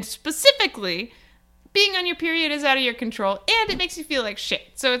 And specifically, being on your period is out of your control, and it makes you feel like shit.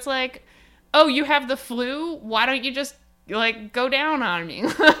 So it's like, oh, you have the flu? Why don't you just, like, go down on me?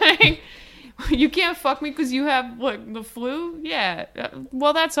 Like, you can't fuck me because you have, like, the flu? Yeah.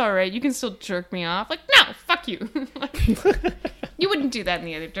 Well, that's all right. You can still jerk me off. Like, no, fuck you. Like, you wouldn't do that in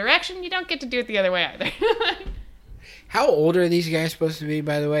the other direction. You don't get to do it the other way either. How old are these guys supposed to be,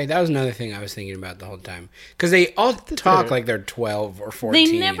 by the way? That was another thing I was thinking about the whole time. Because they all talk like they're 12 or 14.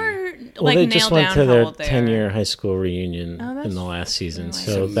 They never, well, they just went to their 10-year high school reunion in the last season.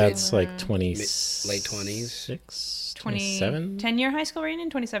 So that's like 20... Late 20s? 6, 27? 10-year high school reunion?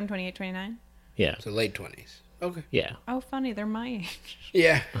 27, 28, 29? Yeah. So late 20s. Okay. Yeah. Oh, funny. They're my age.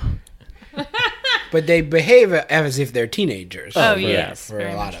 Yeah. But they behave as if they're teenagers. Oh, yes. For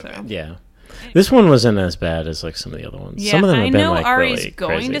a lot of it. Yeah. This one wasn't as bad as like some of the other ones. Yeah, some of them have I been know like Ari's really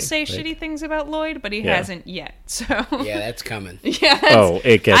going crazy, to say like, shitty things about Lloyd, but he hasn't yet. So Yeah, that's coming. yeah,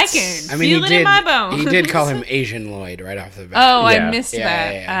 it gets. I can feel it in my bones. He did call him Asian Lloyd right off the bat. Oh, Yeah. I missed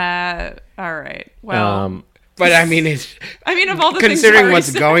that. Yeah. All right. Well, But I mean, it's of all the considering things what's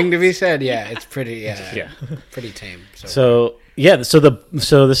Ari said. going to be said, yeah, it's pretty, Yeah. pretty tame. So this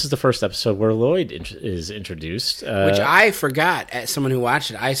is the first episode where Lloyd is introduced, which I forgot. As someone who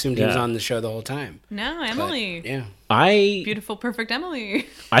watched it, I assumed he was on the show the whole time. No, Emily. But, yeah. Beautiful, perfect Emily.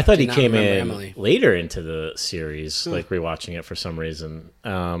 I thought he not came remember in Emily. later into the series, like rewatching it for some reason.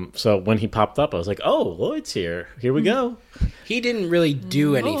 So when he popped up, I was like, "Oh, Lloyd's here! Here we go!" He didn't really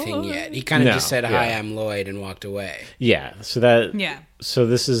do anything yet. He kind of No, just said, "Hi, yeah. I'm Lloyd," and walked away. Yeah. So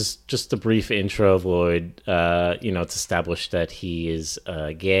this is just a brief intro of Lloyd. It's established that he is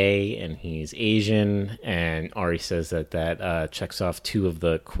gay and he's Asian, and Ari says that checks off 2 of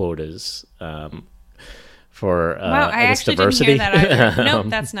the quotas. For Wow, I guess actually diversity. didn't hear that either. Nope,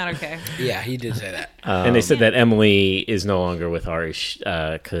 that's not okay. Yeah, he did say that. And they said that Emily is no longer with Ari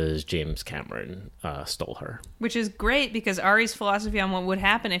because James Cameron stole her. Which is great because Ari's philosophy on what would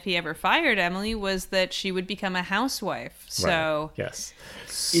happen if he ever fired Emily was that she would become a housewife. So Right. Yes,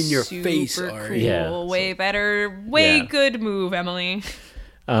 In your super face, cool, Ari. Yeah, way better, way good move, Emily.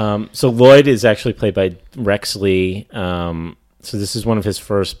 so Lloyd is actually played by Rex Lee. So this is one of his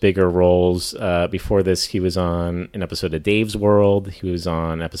first bigger roles. Before this, he was on an episode of Dave's World. He was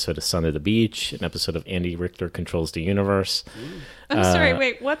on an episode of Son of the Beach, an episode of Andy Richter Controls the Universe. I'm sorry,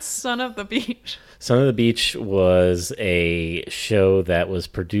 wait, what's Son of the Beach? Son of the Beach was a show that was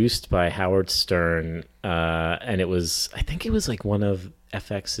produced by Howard Stern, and I think it was like one of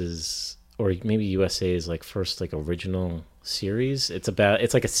FX's or maybe USA's like first like original series. It's like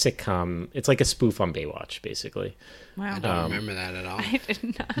a sitcom. It's like a spoof on Baywatch, basically. Wow. I don't remember that at all. I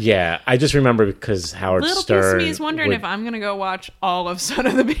did not. Yeah, I just remember because Howard Little Stern. piece of me is wondering if I'm going to go watch all of Son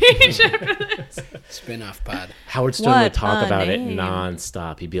of the Beach after this. Spin-off pod. Howard Stern What would talk a about name. it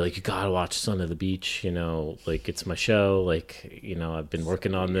nonstop. He'd be like, "You gotta watch Son of the Beach. Like it's my show. Like I've been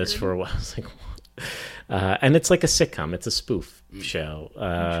working on this for a while." I was like, what? And it's like a sitcom. It's a spoof show.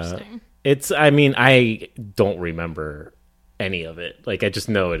 Interesting. I don't remember any of it. Like I just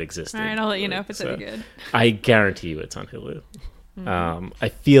know it existed. All right, I'll let you know if it's any good. I guarantee you it's on Hulu. I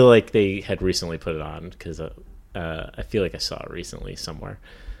feel like they had recently put it on because I feel like I saw it recently somewhere.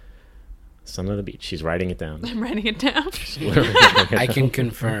 Son of the Beach. She's writing it down. I'm writing it down. I can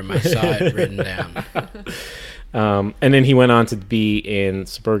confirm. I saw it written down. And then he went on to be in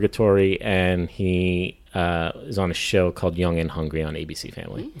Suburgatory, and he is on a show called Young and Hungry on ABC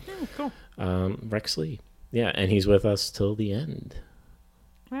Family. Oh, cool. Rex Lee. Yeah, and he's with us till the end.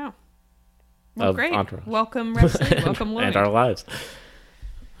 Wow. Well, Of great. Entourage. Welcome, Wesley. Welcome, Lloyd. And our lives.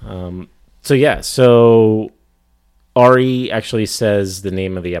 So Ari actually says the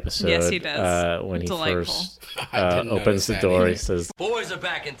name of the episode. Yes, he does. When Delightful. he first I didn't opens notice the that door, either. he says, Boys are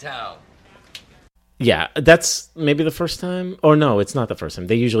back in town. yeah, that's maybe the first time. Or no, it's not the first time.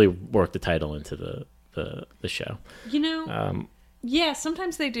 They usually work the title into the show. Yeah,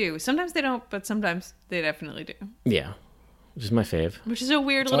 sometimes they do. Sometimes they don't, but sometimes they definitely do. Yeah, which is my fave. Which is a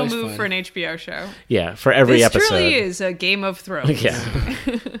weird little always move fun. for an HBO show. Yeah, for every This episode. truly is a Game of Thrones. Yeah.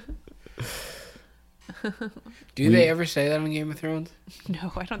 Do they ever say that on Game of Thrones?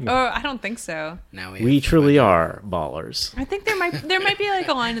 No, I don't. Oh, I don't think so. Now We have to truly find out. are ballers. I think there might be like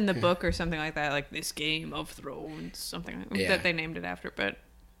a line in the book or something like that, like this Game of Thrones, something like Yeah. that they named it after. But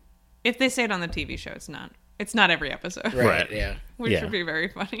if they say it on the TV show, it's not It's not every episode. Right. Yeah. Which Yeah. would be very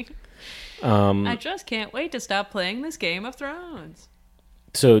funny. I just can't wait to stop playing this Game of Thrones.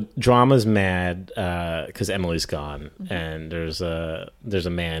 So Drama's mad because Emily's gone, and there's a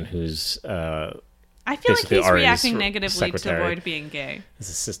man who's I feel like basically he's Ari's reacting negatively to secretary. avoid being gay. his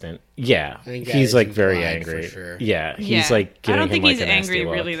assistant. Yeah, think that he's is like very implied angry. for sure. Yeah, he's like I giving don't think him he's like a nasty angry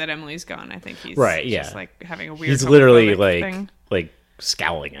look. really that Emily's gone. I think he's Right, yeah. just like having a weird. He's literally homophobic like thing. like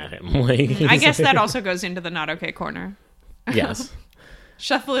scowling at him. Like I guess that also goes into the not okay corner. yes.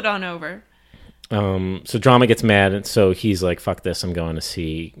 Shuffle it on over. So Drama gets mad, and so he's like, "Fuck this! I'm going to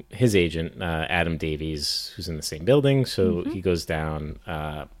see his agent, Adam Davies, who's in the same building." So he goes down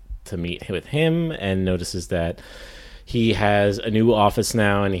to meet with him, and notices that he has a new office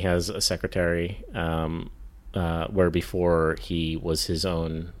now, and he has a secretary. Where before he was his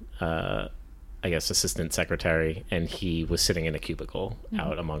own, I guess, assistant secretary, and he was sitting in a cubicle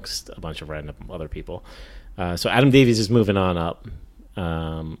out amongst a bunch of random other people. So Adam Davies is moving on up.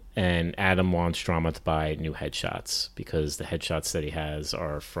 And Adam wants Drama to buy new headshots because the headshots that he has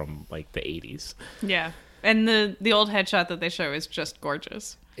are from like the 80s. Yeah, and the old headshot that they show is just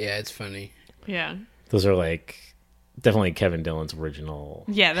gorgeous. Yeah, it's funny. Yeah, Those are like definitely Kevin Dillon's original.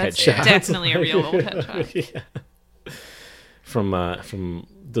 yeah, that's headshots. definitely a real old headshot. Yeah. From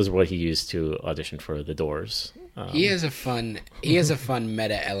those are what he used to audition for The Doors. He has a fun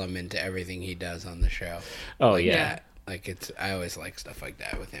meta element to everything he does on the show. Oh Like yeah. that. Like I always like stuff like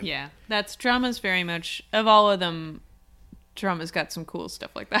that with him. Yeah, that's Drama's very much of all of them. Drama's got some cool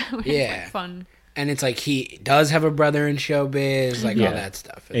stuff like that. Where it's, Yeah. like, fun. And it's like he does have a brother in showbiz, like all that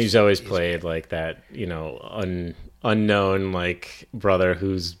stuff. And he's always played like that, unknown like brother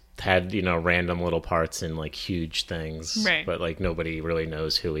who's had random little parts in like huge things, Right. but like nobody really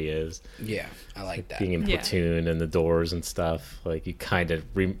knows who he is. Yeah, I like that. Being in Yeah. Platoon and The Doors and stuff, like you kind of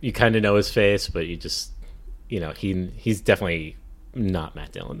know his face, but you just he's definitely not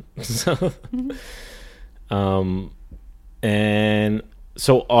Matt Dillon. So, and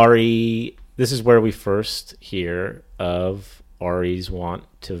so Ari, this is where we first hear of Ari's want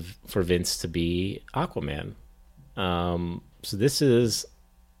for Vince to be Aquaman. So this is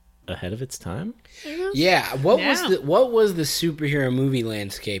ahead of its time. Yeah, what Yeah. was the superhero movie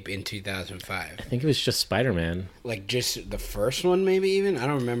landscape in 2005? I think it was just Spider-Man. Like just the first one, maybe even. I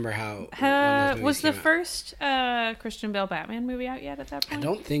don't remember how. when those Was movies the came out. first Christian Bale Batman movie out yet at that I point?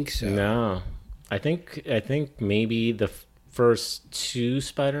 don't think so. No, I think maybe the first two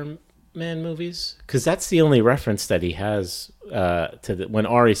Spider-Man movies, because that's the only reference that he has when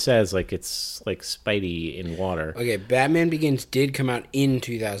Ari says like it's like Spidey in water. Okay, Batman Begins did come out in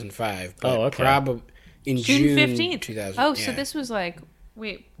 2005. But Oh, okay. Probably in June June 15th. 2000. Oh, so yeah. this was like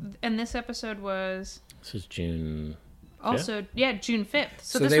and this episode was This is June. also June 5th.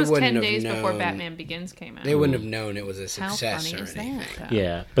 So So this they was wouldn't 10 have days before known- Batman Begins came out. They wouldn't have known it was a How success funny or is anything. that?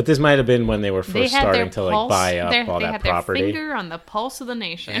 Yeah, but this might have been when they were They first had starting their to like pulse, buy up all they that had property. their finger on the pulse of the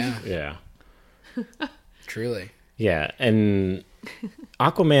nation. Yeah, Yeah, truly. yeah, and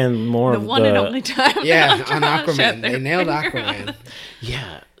Aquaman more The of one and only time. Yeah, that on Josh had Aquaman. their They nailed finger on Aquaman.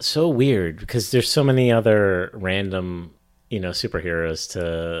 Yeah, so weird because there's so many other random, superheroes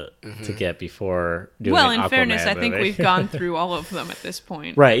to get before doing Well, an in fairness, Aquaman I think movie. we've gone through all of them at this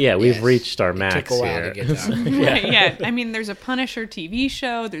point. Right, yeah, we've Yes. reached our It max took a while here. to get to Aquaman. Right, yeah. I mean, there's a Punisher TV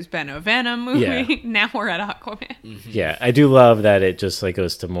show. There's been a Venom movie. Yeah. Now we're at Aquaman. Yeah, I do love that it just like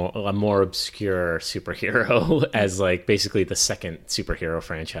goes to a more obscure superhero as like basically the second superhero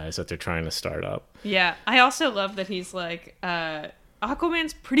franchise that they're trying to start up. Yeah. I also love that he's like,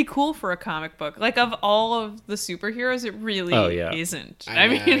 Aquaman's pretty cool for a comic book. Like, of all of the superheroes, it really isn't. I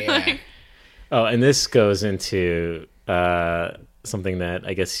know, mean, yeah. like, Oh, and this goes into something that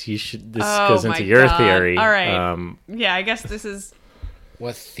I guess you should. This Oh goes my into your God. theory. All right. Yeah, I guess this is.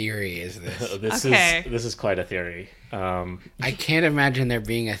 What theory is this? Okay. This is quite a theory. I can't imagine there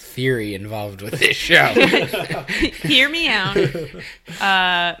being a theory involved with this show. Hear me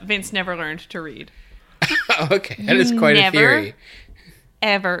out. Vince never learned to read. Okay, that is quite a Never theory.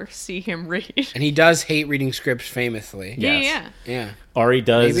 Ever see him read. And he does hate reading scripts famously. Yes. Yeah. Yeah. Ari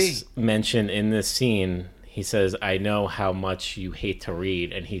does Maybe. mention in this scene. He says, "I know how much you hate to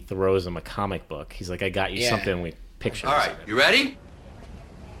read," and he throws him a comic book. He's like, "I got you Yeah. something with pictures." All right, you ready?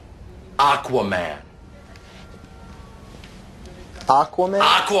 Aquaman. Aquaman?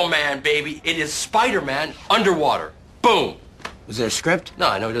 Aquaman, baby. It is Spider-Man underwater. Boom. Was there a script? No,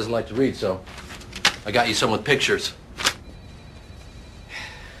 I know he doesn't like to read, so I got you some with pictures.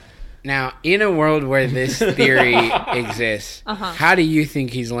 Now, in a world where this theory exists, how do you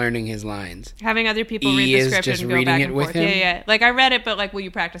think he's learning his lines? Having other people He read the is script just and go reading back it and with forth. him? Yeah, yeah. Like, I read it, but like, will you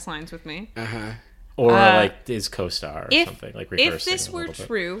practice lines with me? Uh-huh. Or like his co-star or something. Like reversing if this were bit.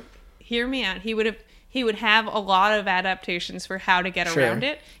 true, hear me out. He would have a lot of adaptations for how to get around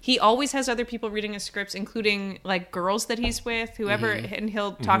it. He always has other people reading his scripts, including like girls that he's with, whoever, and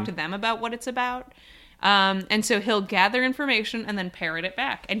he'll talk to them about what it's about. And so he'll gather information and then parrot it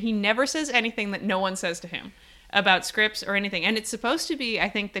back. And he never says anything that no one says to him about scripts or anything. And it's supposed to be, I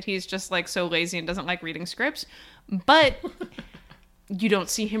think, that he's just like so lazy and doesn't like reading scripts. But you don't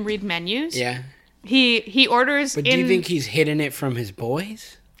see him read menus. Yeah. He orders. But do you think he's hidden it from his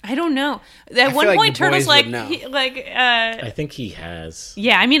boys? I don't know. At one feel like point, the Turtle's boys like, would know. I think he has.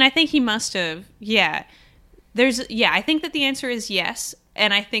 yeah. I mean, I think he must have. Yeah. I think that the answer is yes,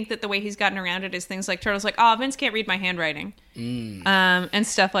 and I think that the way he's gotten around it is things like Turtle's like, oh, Vince can't read my handwriting, and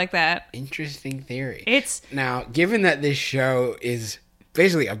stuff like that. Interesting theory. It's Now, given that this show is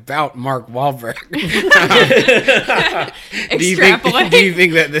basically about Mark Wahlberg, extrapolate. do you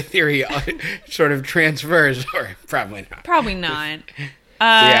think that the theory sort of transfers, or probably not? Probably not.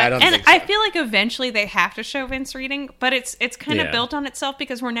 Yeah, I don't and think so. I feel like eventually they have to show Vince reading, but it's kind of Yeah. built on itself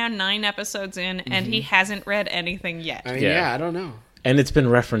because we're now 9 episodes in, and he hasn't read anything yet. I mean, Yeah. yeah, I don't know. And it's been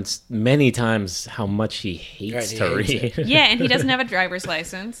referenced many times how much he hates Right, he to hates read. Yeah, and he doesn't have a driver's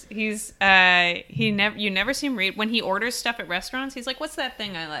license. You never see him read when he orders stuff at restaurants. He's like, "What's that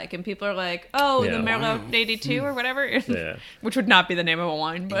thing I like?" And people are like, "Oh, Yeah. the Merlot 82 or whatever," Yeah. which would not be the name of a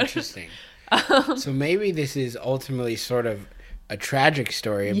wine, but Interesting. So maybe this is ultimately sort of a tragic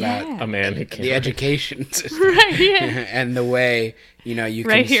story about Yeah. A man who can't the read. education system right, yeah. and the way you can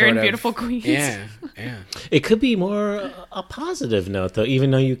Right here sort in of- beautiful Queens. Yeah, yeah. It could be more a positive note, though.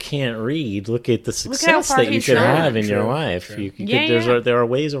 Even though you can't read, look at the Look at how success far that you he's could come. have in your True, life. true. You Yeah, there are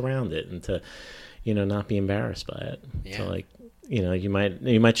ways around it, and to not be embarrassed by it. Yeah. So like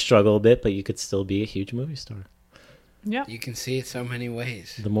you might struggle a bit, but you could still be a huge movie star. Yep. You can see it so many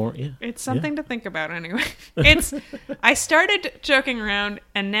ways. The more, It's something to think about anyway. I started joking around,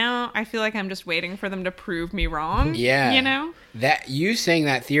 and now I feel like I'm just waiting for them to prove me wrong. Yeah. You know? That you saying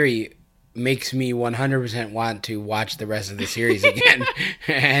that theory makes me 100% want to watch the rest of the series again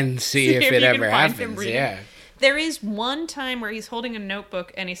and see if if it you can ever find him happens. reading. Yeah. There is one time where he's holding a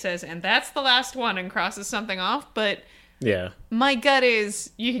notebook and he says, and that's the last one, and crosses something off, but yeah. my gut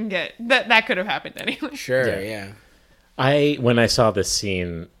is you can get that could have happened anyway. Sure, Yeah. yeah. When I saw this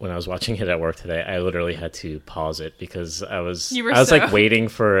scene when I was watching it at work today, I literally had to pause it because I was like waiting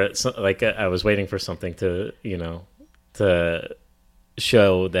for I was waiting for something to to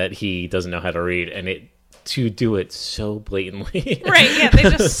show that he doesn't know how to read, and to do it so blatantly. Right, yeah, they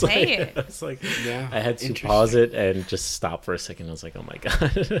just It's say like- it. It's like Yeah, I had to interesting. pause it and just stop for a second. I was like, oh my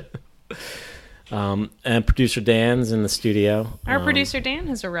god. And producer Dan's in the studio. Our producer Dan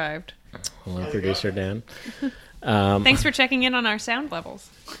has arrived. Hello, producer Dan. Thanks for checking in on our sound levels.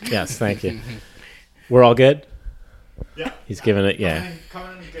 Yes, thank you. We're all good? Yeah. He's giving it, yeah.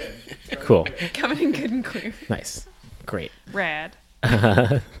 Coming in good. Cool. Coming in good and clear. Nice. Great. Rad.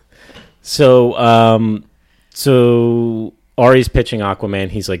 So Ari's pitching Aquaman.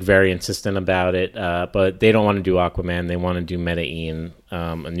 He's like very insistent about it, but they don't want to do Aquaman. They want to do Medellin,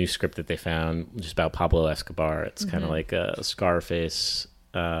 a new script that they found just about Pablo Escobar. It's kind of like a Scarface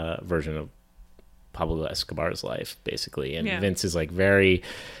version of Pablo Escobar's life, basically. And Yeah. Vince is like very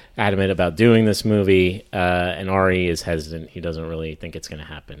adamant about doing this movie, and Ari is hesitant. He doesn't really think it's going to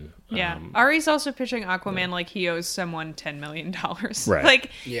happen. Yeah. Ari's also pitching Aquaman like he owes someone $10 million. Right.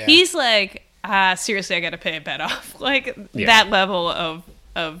 Like, Yeah. he's like, seriously, I got to pay a bet off. Like, Yeah. that level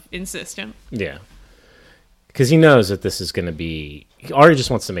of insistent. Yeah. Because he knows that this is going to be... Ari just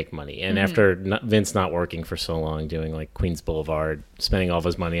wants to make money. And after Vince not working for so long, doing like Queens Boulevard, spending all of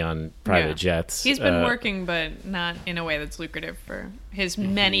his money on private Yeah. jets... He's been working, but not in a way that's lucrative for his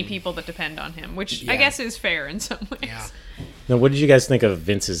many people that depend on him, which I Yeah. guess is fair in some ways. Yeah. Now, what did you guys think of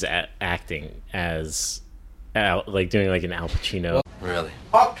Vince's acting as... like doing like an Al Pacino? Really?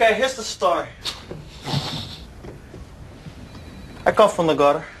 Okay, here's the story. I come from the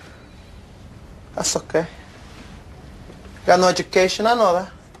gutter. That's okay. Got no education, I know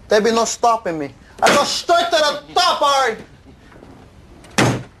that. There be no stopping me. I go straight to the top, Ari.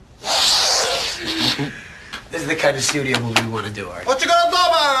 This is the kind of studio movie we want to do, Art. What you gonna do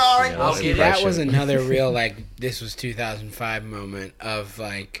about it, Ari? I'll get it. That was another real, this was 2005 moment of,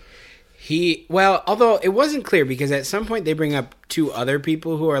 although it wasn't clear because at some point they bring up two other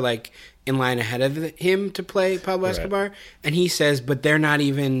people who are, in line ahead of him to play Pablo Escobar, and he says, but they're not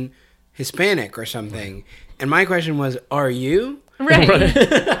even Hispanic or something. And my question was, are you?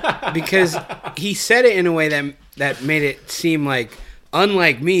 Right. Because he said it in a way that made it seem like,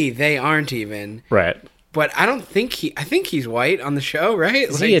 unlike me, they aren't even. Right. but I don't think I think he's white on the show, right?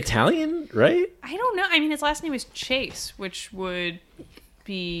 Is he Italian, right? I don't know. I mean, his last name is Chase, which would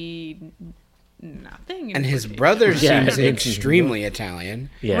be nothing. And his brother Yeah. seems extremely Italian.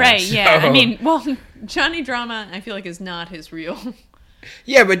 Yeah. Right, yeah. So- I mean, well, Johnny Drama, I feel like, is not his real...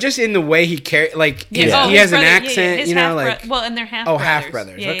 Yeah, but just in the way he carries, like, Yeah. he Oh, has his an brother- accent, his you know, half-bro- like... well, and they're half Oh, brothers.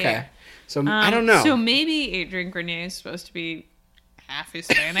 half-brothers, Yeah, okay. yeah. So, I don't know. So maybe Adrian Grenier is supposed to be half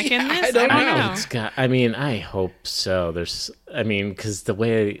Hispanic in this? I don't know. know. It's got, I mean, I hope so. Because the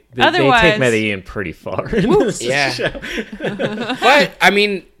way they Otherwise- take Medellin pretty far in this Yeah. show. But, I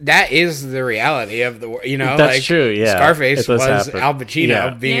mean, that is the reality of the, you know, That's like, true, yeah. Scarface It does was happen. Al Pacino Yeah.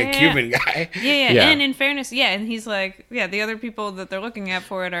 being Yeah, a yeah. Cuban guy. Yeah. Yeah. And in fairness, and he's like, the other people that they're looking at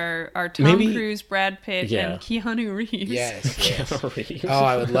for it are Tom Maybe- Cruise, Brad Pitt, Yeah. and Keanu Reeves. Yes. Keanu Reeves. Oh,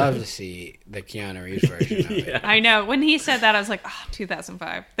 I would love to see the Keanu Reeves version of it. I know. When he said that, I was like,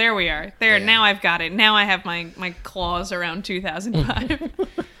 2005. There we are. There. Yeah. Now I've got it. Now I have my claws around 2005.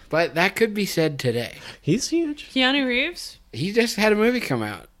 But that could be said today. He's huge. Keanu Reeves? He just had a movie come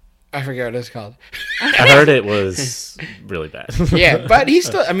out. I forget what it's called. I heard it was really bad. Yeah, but he's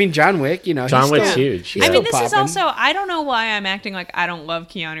still, I mean, John Wick, you know. John he's Wick's still, huge. he's Yeah. I mean, still this is popping. also, I don't know why I'm acting like I don't love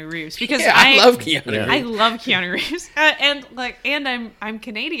Keanu Reeves. Because Yeah, I love Keanu Yeah. Reeves. I love Keanu Reeves, and I'm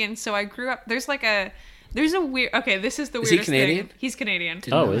Canadian, so I grew up. There's a weird. Okay, this is the Is he weirdest Canadian? thing. He's Canadian.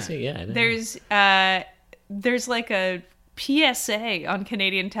 Oh, is he? Yeah. I didn't know. There's like a PSA on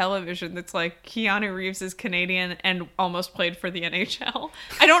Canadian television that's like Keanu Reeves is Canadian and almost played for the NHL.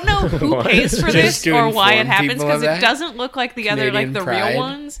 I don't know who What? pays for Just this to or why it inform happens people because of it that? doesn't look like the other Canadian like the pride. real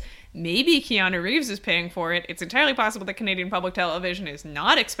ones. Maybe Keanu Reeves is paying for it. It's entirely possible that Canadian public television is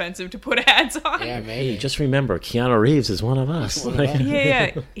not expensive to put ads on. Yeah, Hey, maybe. just remember, Keanu Reeves is one of us. One of us.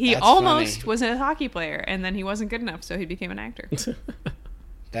 Yeah. He That's almost funny. was a hockey player, and then he wasn't good enough, so he became an actor.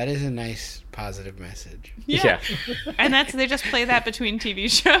 That is a nice, positive message. Yeah. And they just play that between TV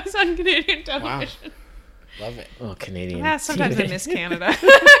shows on Canadian television. Love it. Oh, Canadian. Yeah, sometimes I miss Canada.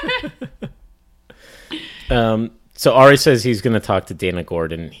 So Ari says he's going to talk to Dana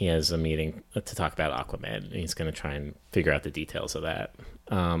Gordon. He has a meeting to talk about Aquaman, and he's going to try and figure out the details of that.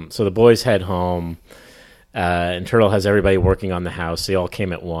 So the boys head home, and Turtle has everybody working on the house. They all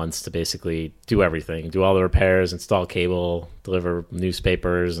came at once to basically do everything, do all the repairs, install cable, deliver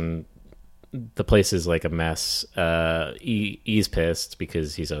newspapers, and the place is like a mess. He's pissed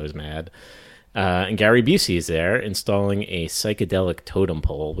because he's always mad. And Gary Busey is there installing a psychedelic totem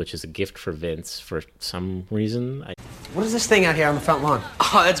pole, which is a gift for Vince for some reason. What is this thing out here on the front lawn?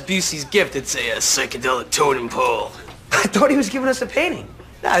 Oh, that's Busey's gift. It's a psychedelic totem pole. I thought he was giving us a painting.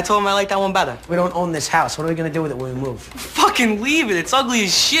 Yeah, I told him I like that one better. We don't own this house. What are we gonna do with it when we move? Fucking leave it. It's ugly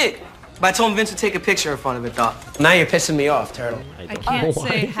as shit. But I told him Vince would take a picture in front of it, though. Now you're pissing me off, Turtle. I can't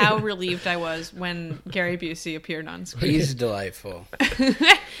say how relieved I was when Gary Busey appeared on screen. He's delightful.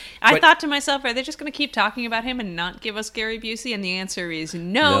 I But- thought to myself, are they just going to keep talking about him and not give us Gary Busey? And the answer is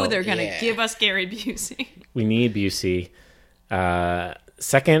no, No. they're going to Yeah. give us Gary Busey. We need Busey.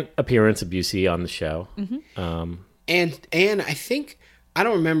 Second appearance of Busey on the show. And I think, I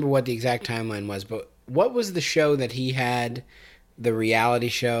don't remember what the exact timeline was, but what was the show that he had, the reality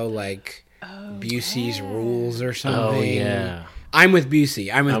show, like Busey's Rules or something? Oh, yeah. I'm with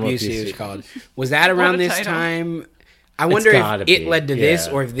Busey. I'm with I'm with Busey, it was Busey. called. Was that around a this title. time? I wonder gotta if it be, led to this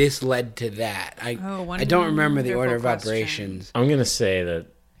yeah. or if this led to that. I don't remember the wonderful order of question. operations. I'm going to say that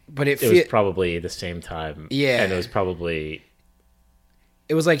But it it was was probably the same time. Yeah. And it was probably...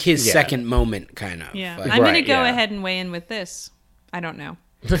 it was like his Yeah. second moment, kind of. Yeah. Like, I'm going to Right, go yeah. ahead and weigh in with this. I don't know.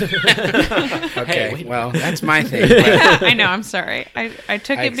 okay, wait a well, that's my thing. I know, I'm sorry. I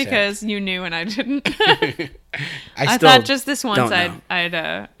took I it accept. because you knew and I didn't. I I still thought just this once don't know. I'd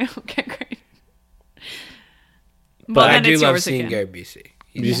okay, great. But I then do it's love yours seeing again. Gary Busey.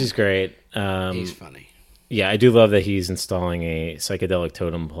 Busey's great. He's funny. Yeah, I do love that he's installing a psychedelic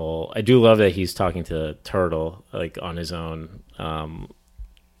totem pole. I do love that he's talking to Turtle, like, on his own.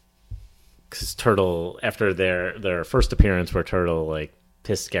 Because Turtle, after their first appearance where Turtle, like,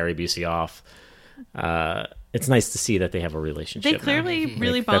 pissed Gary Busey off, it's nice to see that they have a relationship They now. clearly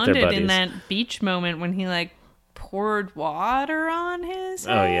really Like, that they're bonded in buddies. that beach moment when he like poured water on his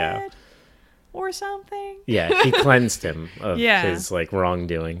head Oh, yeah. or something. Yeah, he cleansed him of Yeah. his, like,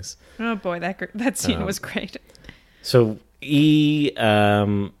 wrongdoings. Oh boy, that scene was great. So he's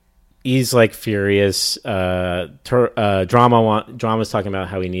like furious. Drama's talking about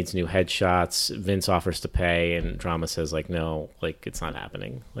how he needs new headshots. Vince offers to pay, and Drama says like, no, like, it's not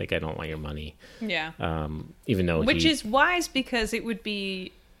happening. Like, I don't want your money. Yeah. Even though Which is wise because it would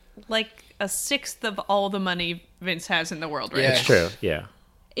be like a sixth of all the money Vince has in the world right Yeah. it's true. Yeah.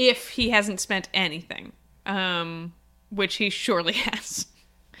 if he hasn't spent anything. which he surely has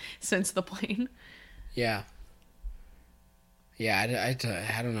since the plane. Yeah. Yeah, I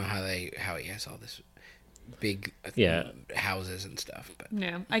don't know how he has all this big houses and stuff. But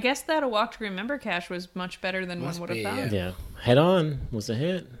yeah, I guess that A Walk to Remember cash was much better than one would have thought. Yeah. Head On was a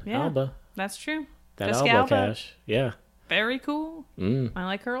hit. Yeah, Alba. That's true. That Jessica Alba Alba. cash. Yeah. Very cool. I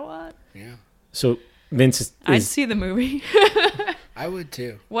like her a lot. Yeah. So Vince I'd see the movie. I would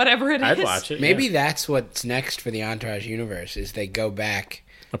too. Whatever it is. I'd watch it. Maybe that's what's next for the Entourage universe is they go back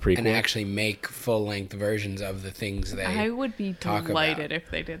a prequel and actually make full-length versions of the things they I would be talk delighted about. if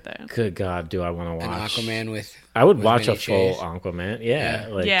they did that. Good God, do I want to An watch Aquaman with I would with watch Vinny a full Chase. Aquaman. Yeah.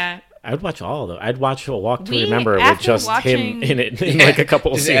 Like, Yeah. I'd watch all of them. I'd watch A Walk to We- Remember with after just watching- him in it in like a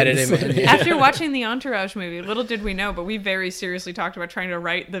couple of Just scenes. edit him in, yeah. After watching the Entourage movie, little did we know, but we very seriously talked about trying to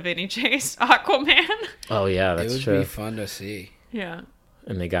write the Vinny Chase Aquaman. Oh yeah, It that's would true. be fun to see. Yeah.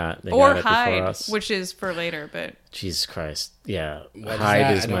 And they got Or it before Hyde, us. which is for later, but Jesus Christ, yeah, What is Hyde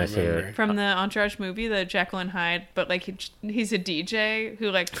that? is I my don't favorite. remember. from the Entourage movie, the Jekyll and Hyde, but like he's a DJ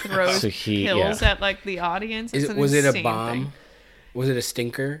who like throws So he- pills yeah. at like the audience. It's an Was it a insane bomb? thing. Was it a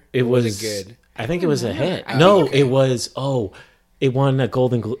stinker? It Or was it good. I think it was a hit. I No, think it was. Oh, it won a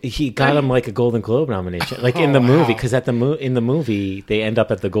Golden Globe. He got him like a Golden Globe nomination, like in the Oh, movie, wow. because in the movie they end up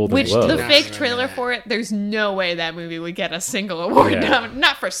at the Golden Which Globe. the Not fake remember trailer that. for it, there's no way that movie would get a single award. Yeah.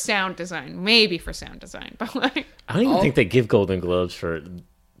 Not for sound design, maybe for sound design, but like I don't even think they give Golden Globes for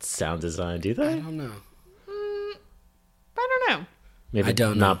sound design, do I they? don't know. I don't know. Maybe I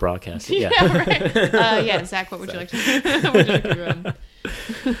don't not know. broadcasted. Yeah. Yeah, Zach, what would you like to what would you like to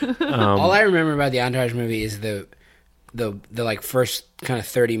run? All I remember about the Entourage movie is the like first kind of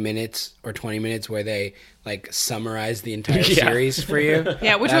 30 minutes or 20 minutes where they like summarize the entire Yeah. series for you.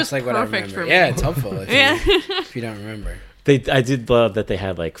 Yeah, which That's was like what I perfect remember. for me. Yeah, it's helpful if, Yeah. if you don't remember. I did love that they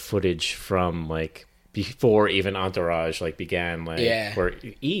had like footage from like before even Entourage like began, like Yeah. where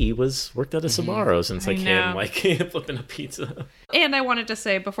E worked at a Sbarro's and it's I like know. him like flipping a pizza. And I wanted to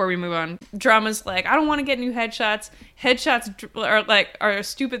say before we move on, Drama's like, I don't want to get new headshots. Headshots are a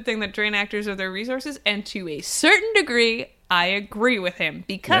stupid thing that drain actors of their resources, and to a certain degree, I agree with him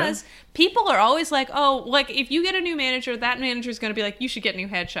because people are always like, oh, like if you get a new manager, that manager is going to be like, you should get new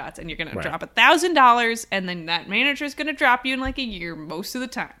headshots, and you're going to Right. drop $1,000, and then that manager is going to drop you in like a year most of the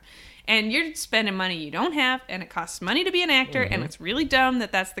time. And you're spending money you don't have, and it costs money to be an actor, and it's really dumb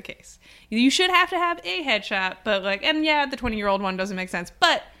that that's the case. You should have to have a headshot, but like, and yeah, the 20-year-old one doesn't make sense,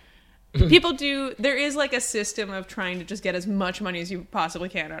 but people do. There is like a system of trying to just get as much money as you possibly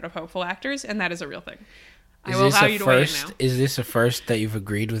can out of hopeful actors, and that is a real thing. I will allow you to weigh in now. Is this a first that you've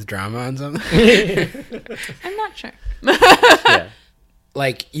agreed with Drama on something? I'm not sure. Yeah.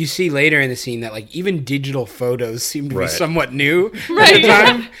 Like you see later in the scene that like even digital photos seem to be Right. somewhat new at Right. the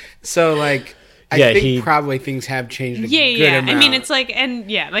time. So like I Yeah, think probably things have changed a Yeah, good yeah. amount. I mean, it's like, and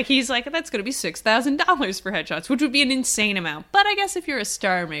yeah, like he's like, that's going to be $6,000 for headshots, which would be an insane amount. But I guess if you're a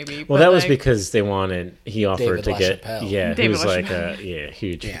star, maybe. Well, But, that was like, because they wanted. He offered David to get. LaChapelle. Yeah, he David was like LaChapelle. a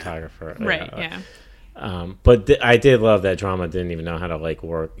huge photographer. Right, yeah. But I did love that Drama didn't even know how to like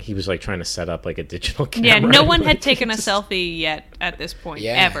work. He was like trying to set up like a digital camera. Yeah, no one had taken a selfie yet at this point,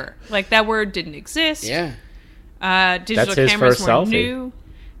 Yeah. ever. Like, that word didn't exist. yeah. Digital That's his cameras first weren't selfie. new.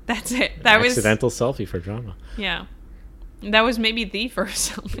 That's it. That was, accidental selfie for Drama. yeah. That was maybe the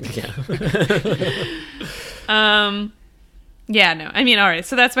first selfie. Yeah. Yeah, no. I mean, all right.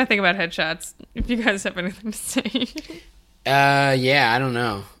 So that's my thing about headshots. If you guys have anything to say. Yeah, I don't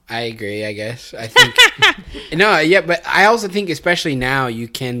know. I agree, I guess. I think no, yeah, but I also think especially now you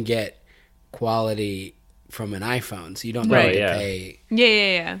can get quality from an iPhone, so you don't Right. need to Yeah. pay,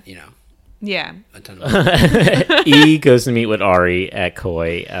 Yeah. you know, Yeah. a ton of money. E goes to meet with Ari at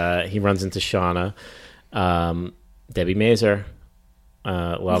Koi. He runs into Shauna. Debbie Mazur.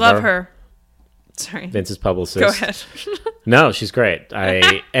 Love her. Sorry. Vince's publicist. Go ahead. No, she's great.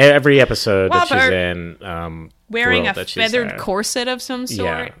 Every episode that Love she's her. in, Wearing a thrilled that she's feathered there. corset of some sort.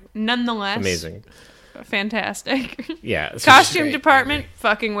 Yeah. Nonetheless. Amazing. Fantastic. Yeah. so Costume great. department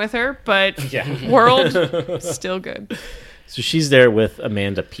fucking with her, but Yeah. world still good. So she's there with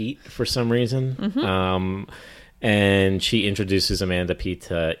Amanda Peet for some reason. Mm-hmm. And she introduces Amanda Peet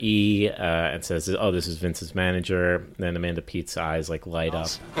to E and says, oh, this is Vince's manager. Then Amanda Peet's eyes like light up.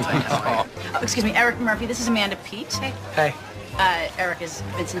 Oh, excuse me, Eric Murphy. This is Amanda Pete. Hey. Hey, Eric is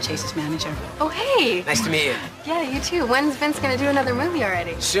Vincent Chase's manager. Oh, hey. nice to meet you. Yeah, you too. When's Vince gonna do another movie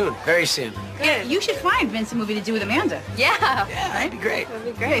already? Soon, very soon. Yeah, you should find Vince a movie to do with Amanda. Yeah. Yeah, that'd be great. That'd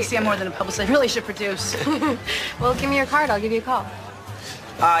be Hey, great. see, I'm more than a publicist. I really should produce. Well, give me your card. I'll give you a call.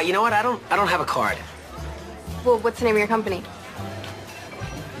 You know what? I don't have a card. Well, what's the name of your company?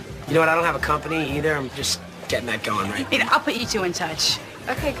 You know what? I don't have a company either. I'm just getting that going right Hey, I'll put you two in touch.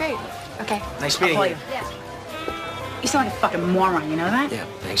 Okay, great. Okay. Nice I'll meeting call you. you. Yeah. You sound like a fucking moron, you know that? Yeah,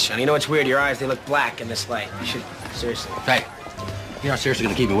 thanks, Sean. You know what's weird? Your eyes, they look black in this light. You should, seriously. Hey, you're not seriously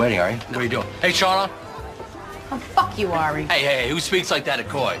gonna keep me waiting, are you? What are you doing? Hey, Charlotte. Oh, fuck you, Ari. Hey, who speaks like that at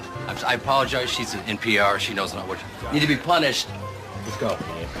Coy? I apologize. She's in PR. She knows not what you need to be punished. Let's go.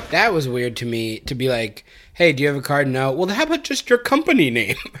 That was weird to me to be like, hey, do you have a card? No. Well, how about just your company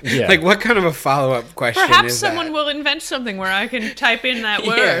name? Yeah. Like, what kind of a follow-up question Perhaps is someone that? will invent something where I can type in that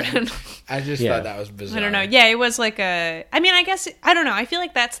Yeah. word. I just Yeah. thought that was bizarre. I don't know. Yeah, it was like a. I mean, I guess I don't know. I feel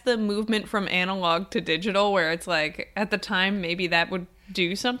like that's the movement from analog to digital, where it's like at the time maybe that would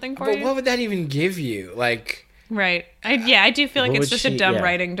do something for But you. what would that even give you? Like, Right. I do feel like What it's would just a she- dumb yeah.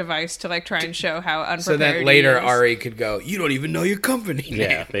 writing device to like try and show how unprepared. so that he later is. Ari could go, you don't even know your company name.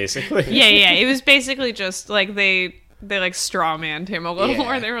 Yeah, basically. Yeah. It was basically just like they like strawmanned him a little Yeah.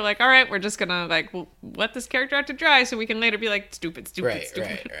 more. They were like, all right, we're just gonna like let this character out to dry so we can later be like stupid. Right.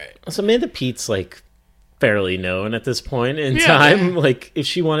 So Amanda Pete's like fairly known at this point in Yeah. time. Like if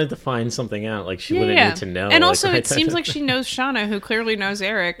she wanted to find something out, like she wouldn't need to know. And like, also, right it seems then. like she knows Shauna, who clearly knows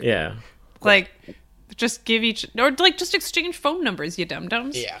Eric. Yeah. Like, just give each or like just exchange phone numbers, you dum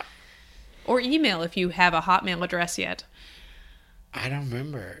dums. Yeah. Or email if you have a Hotmail address yet. I don't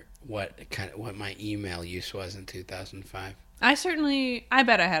remember what my email use was in 2005. I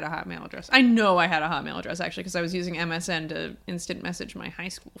bet I had a Hotmail address. I know I had a Hotmail address actually because I was using MSN to instant message my high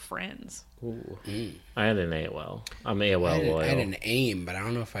school friends. Ooh. I had an AOL. I'm AOL loyal. I had an AIM, but I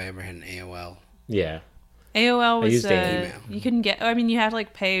don't know if I ever had an AOL. Yeah. AOL I was used email. you couldn't get. I mean, you had to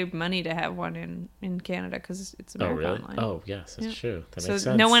like pay money to have one in Canada because it's Oh, America really? Online. Oh, yes, that's true. That So makes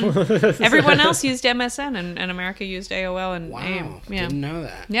sense. no one, everyone else used MSN and America used AOL and Wow, AIM. Yeah. didn't know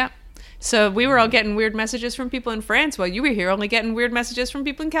that. Yeah. So we were all getting weird messages from people in France while you were here only getting weird messages from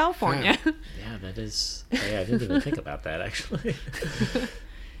people in California. Yeah, that is. Yeah, I didn't even think about that actually.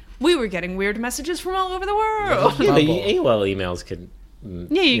 We were getting weird messages from all over the world. Yeah, the AOL emails could.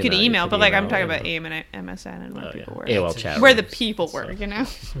 Yeah, you could know, email, but like I'm talking email, about AIM and MSN and where people were. AOL chat Where the rooms. people were, you know?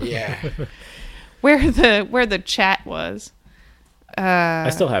 Yeah. where the chat was. I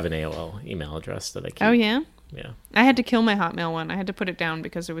still have an AOL email address that I keep. Oh yeah? Yeah. I had to kill my Hotmail one. I had to put it down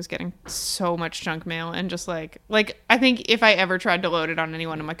because it was getting so much junk mail and just like I think if I ever tried to load it on any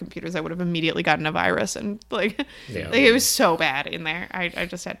one of my computers, I would have immediately gotten a virus and like it was so bad in there. I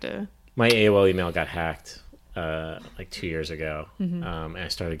just had to. My AOL email got hacked like 2 years ago, and I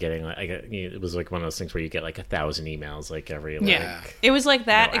started getting like it was like one of those things where you get like 1,000 emails like every like, It was like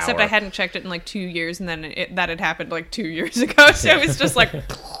that, except I hour. hadn't checked it in like 2 years, and then that had happened like 2 years ago. So it was just like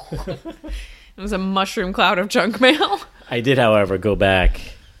it was a mushroom cloud of junk mail. I did, however, go back,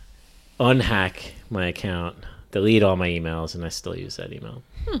 unhack my account, delete all my emails, and I still use that email.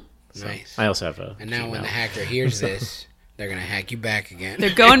 So Nice. I also have a. And now when Gmail. the hacker hears this, they're going to hack you back again.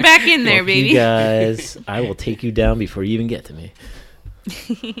 They're going back in there, Fuck baby. you guys, I will take you down before you even get to me.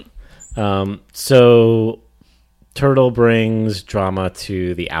 So Turtle brings drama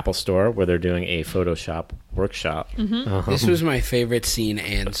to the Apple Store where they're doing a Photoshop workshop. This was my favorite scene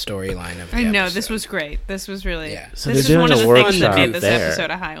and storyline of the I know, episode. this was great. This was really. Yeah. So this they're is one of doing the a things that made workshop this there.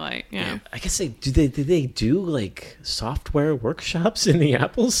 episode a highlight. Yeah. I guess did they do like software workshops in the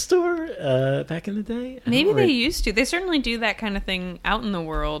Apple Store back in the day? I Maybe don't they really- used to. They certainly do that kind of thing out in the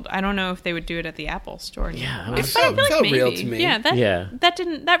world. I don't know if they would do it at the Apple Store. Yeah, now. I But mean, I feel like felt maybe. real to me. Yeah, Yeah.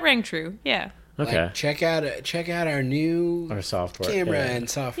 that rang true. Yeah. Okay. Like, check out our new Our software camera yeah. and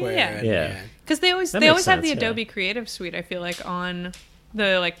software. Yeah. and, Yeah. Because they always That have makes the sense, yeah. Adobe Creative Suite. I feel like on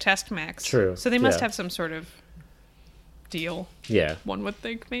the like test Macs. True, So they must yeah. have some sort of deal. Yeah. One would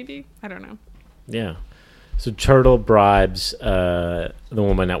think maybe. I don't know. Yeah. So Turtle bribes the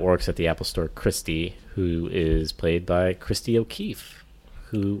woman that works at the Apple Store, Christy, who is played by Christy O'Keefe,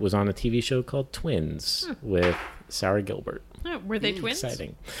 who was on a TV show called Twins with Sarah Gilbert. Oh, were they twins?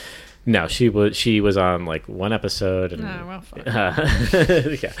 Exciting. No, she was on like one episode. And, Oh, well, fuck.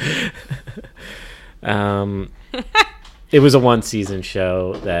 yeah. It was a one season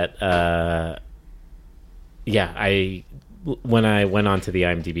show that when I went onto the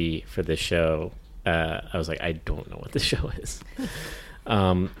IMDb for this show, I was like, I don't know what this show is.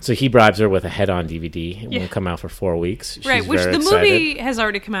 So he bribes her with a head-on DVD. It Yeah. won't come out for 4 weeks. She's Right, which very the excited. movie has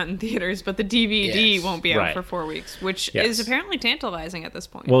already come out in theaters, but the DVD Yes. won't be out Right. for 4 weeks, which Yes. is apparently tantalizing at this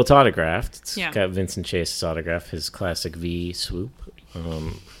point. Well, it's autographed. It's Yeah. got Vincent Chase's autograph, his classic V swoop.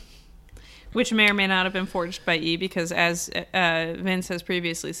 Which may or may not have been forged by E, because as Vince has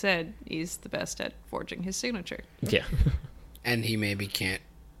previously said, he's the best at forging his signature. Yeah. And he maybe can't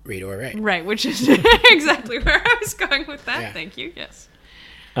read or write. Right, which is exactly where I was going with that. Yeah. Thank you. Yes.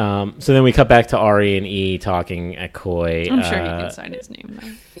 So then we cut back to Ari and E talking at Koi. I'm sure he can sign his name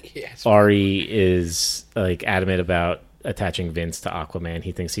though. Yes. Ari is like adamant about attaching Vince to Aquaman.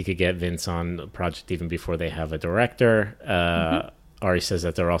 He thinks he could get Vince on the project even before they have a director. Ari says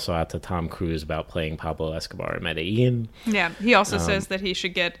that they're also out to Tom Cruise about playing Pablo Escobar in Medellin. Yeah, he also says that he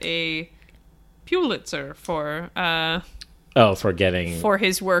should get a Pulitzer for for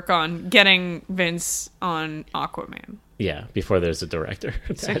his work on getting Vince on Aquaman. Yeah, before there's a director.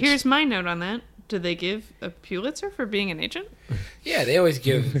 So here's my note on that. Do they give a Pulitzer for being an agent? Yeah, they always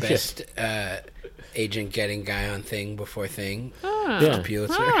give best agent getting guy on thing before thing.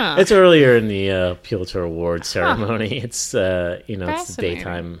 Pulitzer. It's earlier in the Pulitzer Award ceremony. It's it's the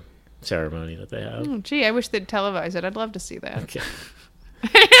daytime ceremony that they have. Oh, gee, I wish they'd televise it. I'd love to see that. Okay.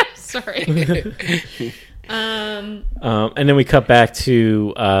 Sorry. And then we cut back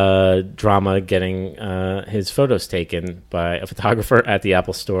to Drama getting his photos taken by a photographer at the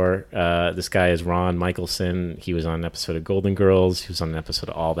Apple Store. This guy is Ron Michelson. He was on an episode of Golden Girls. He was on an episode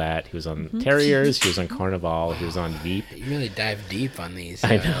of All That. He was on Terriers. He was on Carnival. He was on Veep. You really dive deep on these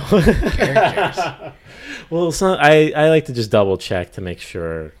I know. characters. Well, I like to just double check to make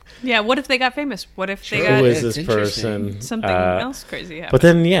sure. Yeah, what if they got famous? What if they Who got is this person? Something else crazy happened. But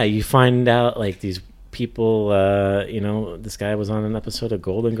then, you find out like these people, this guy was on an episode of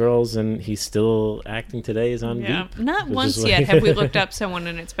Golden Girls and he's still acting today. He's on Veep. Not once yet have we looked up someone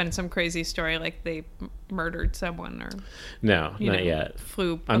and it's been some crazy story like they murdered someone or not yet.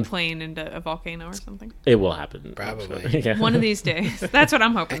 Flew a plane into a volcano or something. It will happen. Probably. Yeah. One of these days. That's what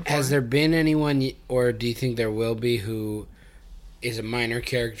I'm hoping for. Has there been anyone, or do you think there will be, who is a minor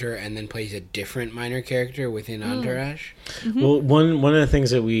character and then plays a different minor character within Entourage? Well, one of the things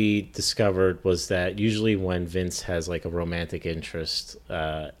that we discovered was that usually when Vince has like a romantic interest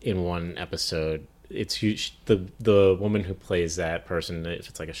in one episode, it's the woman who plays that person, if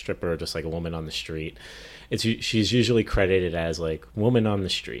it's like a stripper or just like a woman on the street, she's usually credited as like woman on the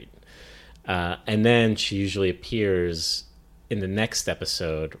street, and then she usually appears in the next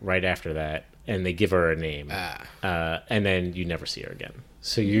episode right after that, and they give her a name, and then you never see her again.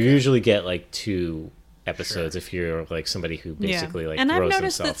 So you usually get like 2 episodes if you're like somebody who basically like. And I've throws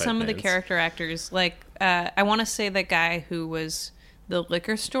noticed that himself some at of the Vince. character actors, like I want to say the guy who was the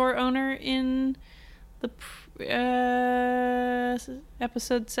liquor store owner in the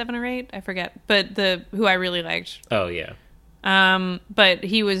episode 7 or 8, I forget, but who I really liked. Oh yeah. But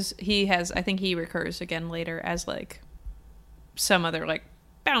I think he recurs again later as like some other like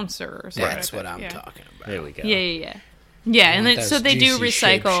bouncer or something. That's what I'm talking about. There we go. Yeah, and then so they do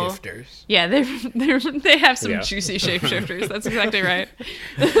recycle. Shapeshifters. Yeah, they have some juicy shapeshifters. That's exactly right.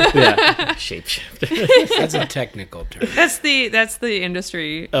 Yeah, shapeshifter. That's a technical term. That's the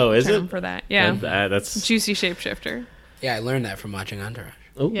industry. Oh, is term it for that? Yeah, that's juicy shapeshifter. Yeah, I learned that from watching Entourage.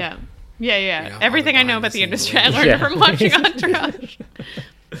 Oh. Yeah. You know, Everything I know about the industry, I learned from watching Entourage.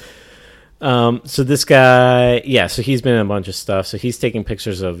 So this guy, so he's been in a bunch of stuff. So he's taking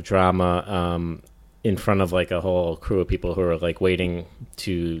pictures of Drama in front of like a whole crew of people who are like waiting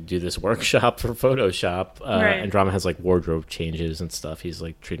to do this workshop for Photoshop. Right. And Drama has like wardrobe changes and stuff. He's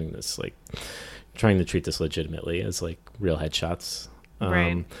like trying to treat this legitimately as like real headshots.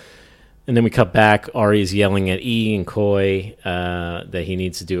 Right. And then we cut back. Ari's yelling at E and Koi that he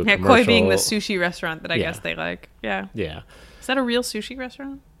needs to do a commercial. Koi being the sushi restaurant that I guess they like. Yeah. Yeah. Is that a real sushi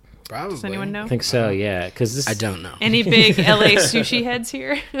restaurant? Probably. Does anyone know? I think so, yeah. Because I don't know. Any big LA sushi heads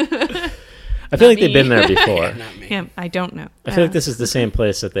here? I feel like they've been there before. Not me. Yeah, I don't know. I feel like this is the same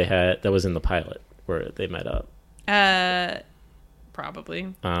place that they had that was in the pilot where they met up.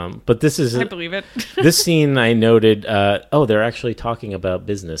 Probably. But this is I believe it. This scene I noted. They're actually talking about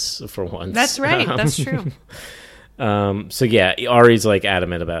business for once. That's right. That's true. So yeah, Ari's like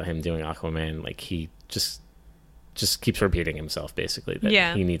adamant about him doing Aquaman. Like he just keeps repeating himself basically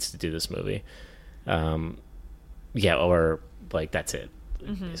that he needs to do this movie. Or like that's it.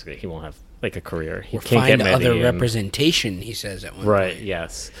 Mm-hmm. Basically, he won't have like a career. He can't find get other representation. He says at one point. Right.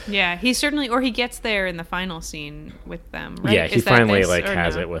 Yes. Yeah, he certainly, or he gets there in the final scene with them. Right? Yeah, he finally like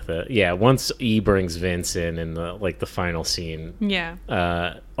has it with it. Yeah, once E brings Vince in the final scene.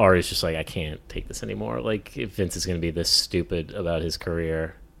 Yeah. Ari's just like, I can't take this anymore. Like, if Vince is going to be this stupid about his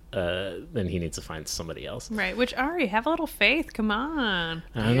career, then he needs to find somebody else. Right. Which Ari, have a little faith. Come on.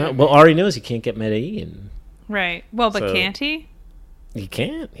 I don't know. Well, Ari knows he can't get Medellin. Right. Well, but can't he? He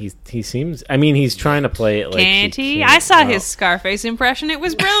can't. He seems. I mean, he's trying to play it like. Can't he? I saw his Scarface impression. It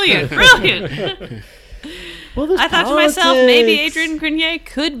was brilliant. Brilliant. Well, I thought to myself, maybe Adrian Grenier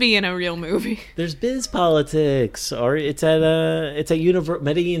could be in a real movie. There's biz politics. Ari, it's at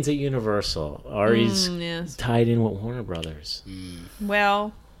Medellin's at Universal. Ari's tied in with Warner Brothers.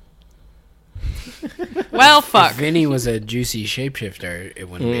 Well, fuck. If Vinny was a juicy shapeshifter, it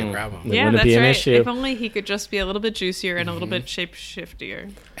wouldn't be a problem. Yeah, that's right. Issue. If only he could just be a little bit juicier and a little bit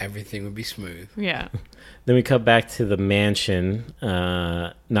shapeshiftier. Everything would be smooth. Yeah. Then we come back to the mansion,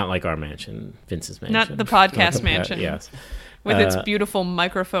 not like our mansion, Vince's mansion. Not the podcast mansion. Yes. With its beautiful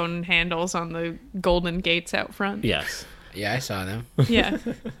microphone handles on the golden gates out front. Yes. Yeah, I saw them. Yeah.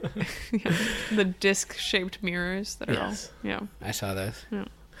 The disc-shaped mirrors that are all... Yeah. I saw those.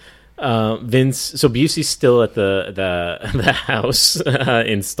 Yeah. Vince, so Busey's still at the house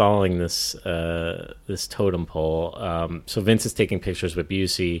installing this totem pole. So Vince is taking pictures with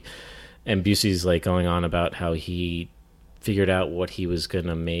Busey, and Busey's like going on about how he figured out what he was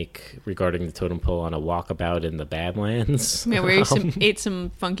gonna make regarding the totem pole on a walkabout in the Badlands. Yeah, where he ate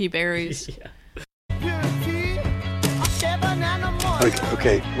some funky berries.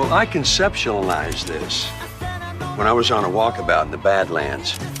 Okay, well, I conceptualized this when I was on a walkabout in the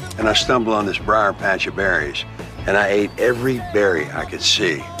Badlands, and I stumbled on this briar patch of berries, and I ate every berry I could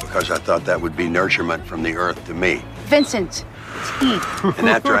see because I thought that would be nourishment from the earth to me. Vincent, eat. And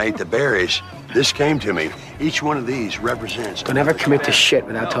after I ate the berries, this came to me. Each one of these represents... Don't ever commit to shit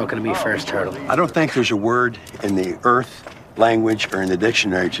without talking to me first, Turtle. I don't think there's a word in the earth language or in the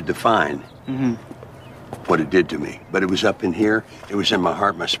dictionary to define what it did to me. But it was up in here. It was in my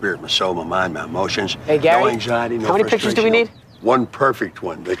heart, my spirit, my soul, my mind, my emotions. Hey, Gary, no anxiety, no how many pictures do we need? One perfect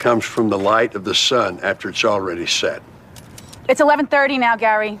one that comes from the light of the sun after it's already set. It's 11:30 now,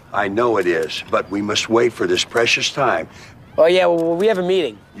 Gary. I know it is, but we must wait for this precious time. Oh, yeah, well, we have a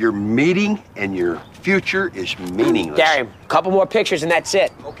meeting. Your meeting and your future is meaningless. Gary, a couple more pictures and that's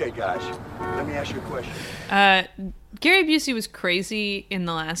it. Okay, guys, let me ask you a question. Gary Busey was crazy in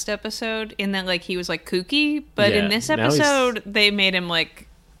the last episode in that, like, he was, like, kooky, but in this episode, they made him, like,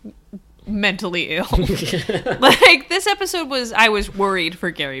 mentally ill. Like, this episode I was worried for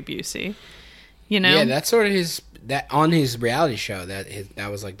Gary Busey, you know? Yeah, that's sort of on his reality show,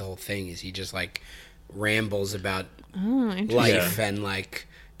 that was, like, the whole thing, is he just, like, rambles about life and, like,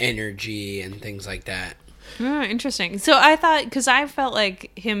 energy and things like that. Oh, interesting. So I thought, because I felt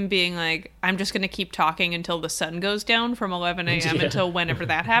like him being like, I'm just going to keep talking until the sun goes down from 11 a.m. until whenever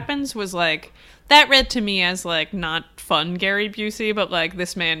that happens, was like, that read to me as like not fun Gary Busey, but like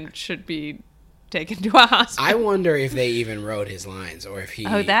this man should be taken to a hospital. I wonder if they even wrote his lines or if he...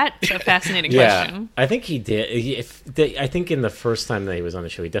 Oh, that's a fascinating question. I think he did. I think in the first time that he was on the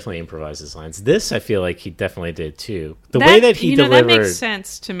show, he definitely improvised his lines. This, I feel like he definitely did too. The way that he delivered... that makes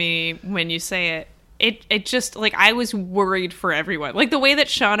sense to me when you say it. It just, like, I was worried for everyone. Like, the way that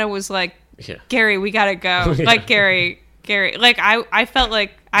Shauna was like, Gary, we gotta go. Like, Gary, like, I felt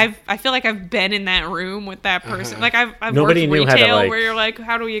like, I feel like I've been in that room with that person. Like, I've Nobody worked knew retail how to, like, where you're like,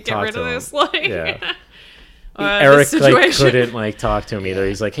 how do we get rid of this? Like, Eric, like, couldn't, like, talk to him either.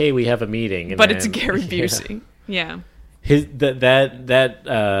 He's like, hey, we have a meeting. But it's Gary Busey. Yeah. That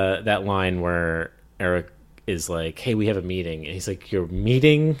line where Eric is like, hey, we have a meeting, and he's like, your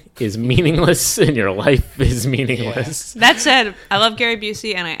meeting is meaningless and your life is meaningless. That said, I love Gary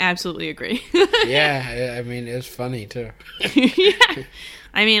Busey and I absolutely agree. Yeah, I mean, it's funny too. Yeah.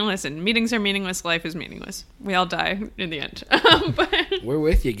 I mean, listen, meetings are meaningless, life is meaningless. We all die in the end. But... We're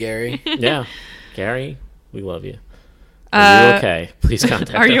with you, Gary. Yeah. Gary, we love you. Are you okay? Please contact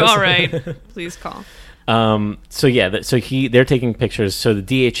us. Are you all right? Please call. So they're taking pictures. So the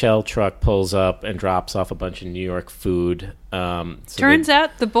DHL truck pulls up and drops off a bunch of New York food. Turns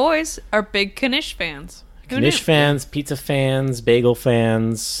out the boys are big Knish fans. Knish fans, pizza fans, bagel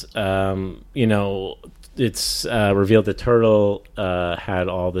fans. It's revealed that Turtle had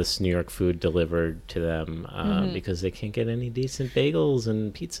all this New York food delivered to them because they can't get any decent bagels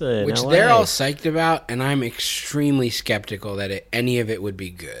and pizza in Which LA. They're all psyched about, and I'm extremely skeptical that any of it would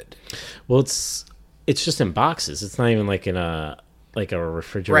be good. Well, it's just in boxes. It's not even like in a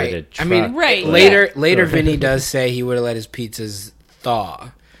refrigerated truck. I mean, later Vinny does say he would have let his pizzas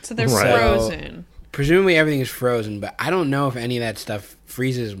thaw. So they're frozen. Presumably everything is frozen, but I don't know if any of that stuff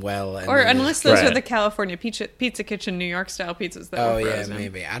freezes well. Or unless those are the California Pizza Kitchen New York style pizzas that were frozen. Yeah,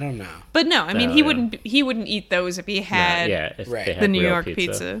 maybe. I don't know. But no, I mean, he wouldn't eat those if he had the New York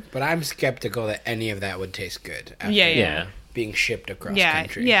pizza. But I'm skeptical that any of that would taste good. After being shipped across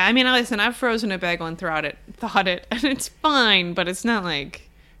country. Yeah, I mean, listen, I've frozen a bagel and thawed it, and it's fine, but it's not like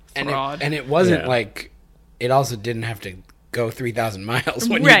fraud. And it wasn't like, it also didn't have to go 3,000 miles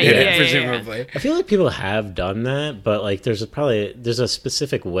when Right, you did yeah, it, presumably. I feel like people have done that, but like there's a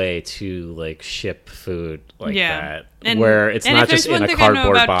specific way to like ship food like that, where it's not just in a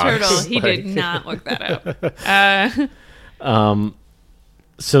cardboard box. Turtle, he did not look that up.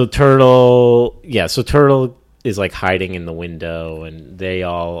 So Turtle is like hiding in the window, and they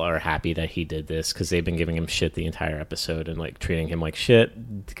all are happy that he did this because they've been giving him shit the entire episode and like treating him like shit,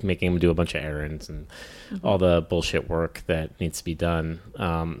 making him do a bunch of errands and all the bullshit work that needs to be done.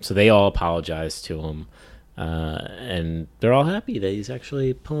 So they all apologize to him, and they're all happy that he's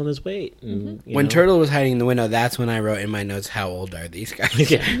actually pulling his weight. And, when Turtle was hiding in the window, that's when I wrote in my notes, "How old are these guys?" Right,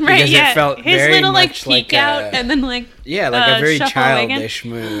 because it felt his very little like much peek like out and then like a very shuffle childish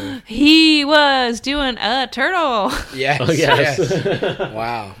move. He was doing a turtle. Yes, Oh, yes. yes.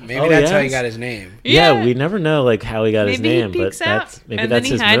 Wow, maybe that's how he got his name. Yeah, we never know like how he got his Maybe he name, but peeks out, that's maybe and that's then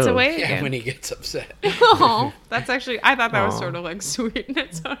he his hides move. away Yeah, again. when he gets upset. Oh, that's actually I thought that was sort of like sweet in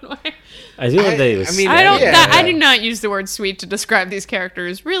its own way. I do love that he was. I mean, I don't. Yeah. I do not use the word sweet to describe these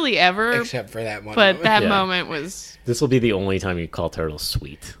characters really ever. Except for that one. But moment. that Yeah. moment was. This will be the only time you call Turtle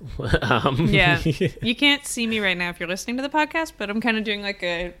sweet. Yeah, you can't see me right now if you're listening to the podcast, but I'm kind of doing like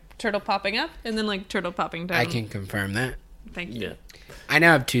a turtle popping up and then like turtle popping down. I can confirm that. Thank you. Yeah. I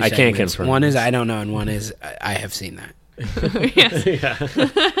now have two I segments. can't confirm One is this. I don't know, and one is I have seen that.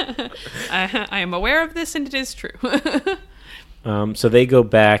 Yes. I am aware of this, and it is true. So they go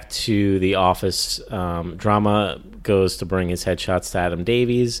back to the office. Drama goes to bring his headshots to Adam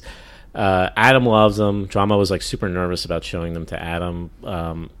Davies. Adam loves them. Drama was like super nervous about showing them to Adam.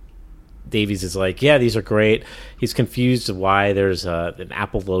 Davies is like, yeah, these are great. He's confused why there's an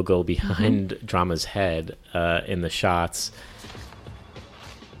Apple logo behind Drama's head in the shots.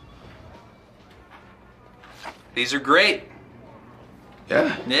 These are great.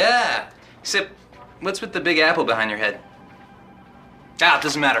 Yeah? Yeah. Except, what's with the big apple behind your head? Ah, it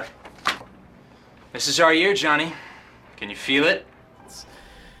doesn't matter. This is our year, Johnny. Can you feel it?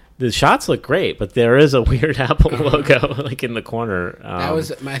 The shots look great, but there is a weird Apple logo like in the corner. That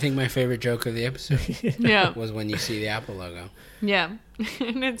was, I think, my favorite joke of the episode. Yeah. Was when you see the Apple logo. Yeah,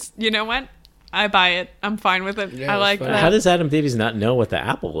 and it's you know what? I buy it. I'm fine with it. Yeah, I it's like fine. that. How does Adam Davies not know what the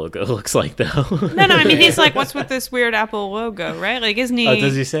Apple logo looks like, though? No, I mean he's like, what's with this weird Apple logo, right? Like, isn't he? Oh,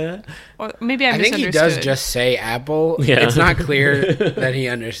 does he say that? Or maybe I I think misunderstood. he does just say Apple. Yeah. It's not clear that he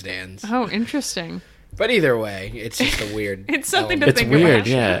understands. Oh, interesting. But either way, it's just a weird. It's something to element. It's think weird, about.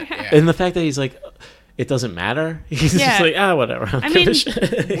 yeah. Yeah. And the fact that he's like, it doesn't matter. He's Yeah. just like, whatever. I mean, He would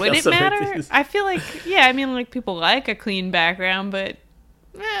it also makes matter? these- I feel like, yeah. I mean, like people like a clean background, but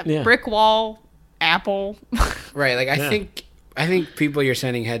Yeah. brick wall, Apple. Right, like Yeah. I think people you're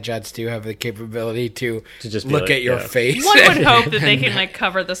sending headshots to have the capability to just be look like, at your yeah. face. One would hope that they can like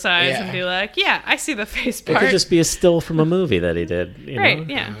cover the sides Yeah. and be like, yeah, I see the face It part. could just be a still from a movie that he did. You Right,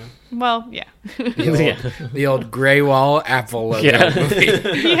 know? yeah. Well, yeah. The old gray wall Apple logo Yeah. movie.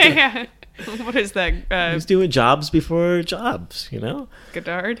 yeah. What is that? He was doing jobs before jobs, you know?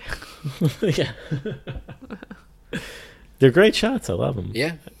 Godard? Yeah. They're great shots. I love them.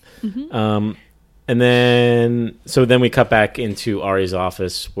 Yeah. And then we cut back into Ari's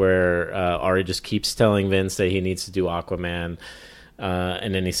office where Ari just keeps telling Vince that he needs to do Aquaman.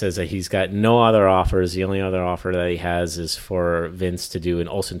 And then he says that he's got no other offers. The only other offer that he has is for Vince to do an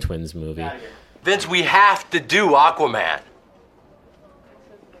Olsen Twins movie. Vince, we have to do Aquaman.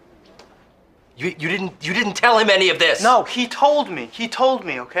 You didn't tell him any of this. No, he told me. He told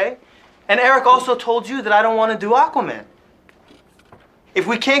me, okay? And Eric also told you that I don't want to do Aquaman. If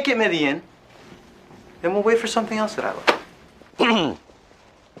we can't get Mitty in, then we'll wait for something else that I like.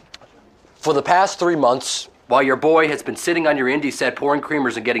 For the past 3 months, while your boy has been sitting on your indie set pouring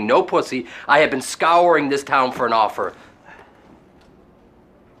creamers and getting no pussy, I have been scouring this town for an offer.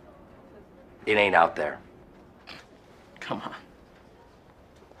 It ain't out there. Come on.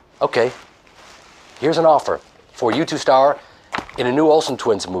 Okay. Here's an offer for you to star in a new Olsen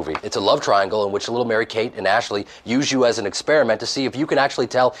Twins movie. It's a love triangle in which little Mary Kate and Ashley use you as an experiment to see if you can actually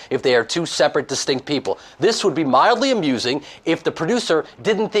tell if they are two separate, distinct people. This would be mildly amusing if the producer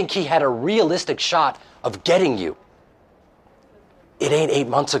didn't think he had a realistic shot of getting you. It ain't 8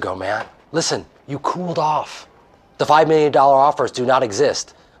 months ago, man. Listen, you cooled off. The $5 million offers do not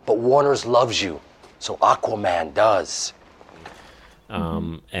exist, but Warner's loves you, so Aquaman does.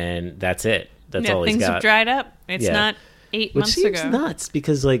 And that's it. That's yeah, all he's things got. have dried up. It's Yeah. not 8 Which months seems ago. nuts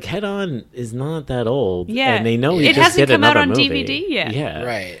because like Head On is not that old. Yeah, and they know he it just hasn't did come out another on movie. DVD yet. Yeah,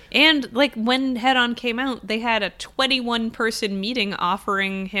 Right. And like when Head On came out, they had a 21-person meeting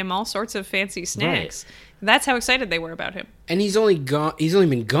offering him all sorts of fancy snacks. That's how excited they were about him. And he's only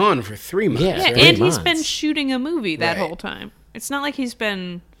been gone for 3 months. Yeah, right? and he's been shooting a movie that whole time. It's not like he's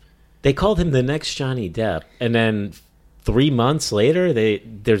been... They called him the next Johnny Depp, and then 3 months later,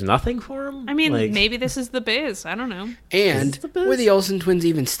 there's nothing for him? I mean, maybe this is the biz. I don't know. And were the Olsen twins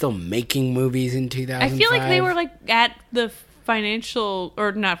even still making movies in 2005? I feel like they were like at the Fashion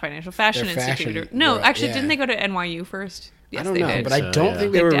Institute. No, actually, didn't they go to NYU first? Yes, I don't they know, did. but I don't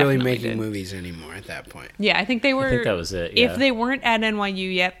think they were really making did. movies anymore at that point. Yeah, I think they were. I think that was it. Yeah. If they weren't at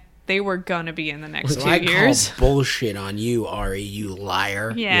NYU yet, they were gonna be in the next 2 I years. call bullshit on you, Ari, you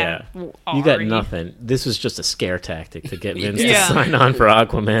liar. Yeah. You got nothing. This was just a scare tactic to get Vince Yeah. to sign on for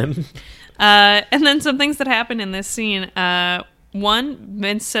Aquaman. And then some things that happen in this scene. One,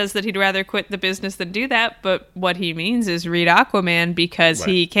 Vince says that he'd rather quit the business than do that, but what he means is read Aquaman because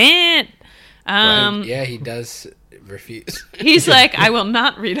he can't. Yeah, he does refuse. He's like, I will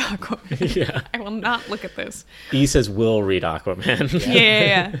not read Aquaman. Yeah. I will not look at this. He says, we'll read Aquaman.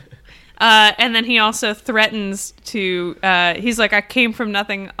 Yeah. And then he also threatens to, he's like, I came from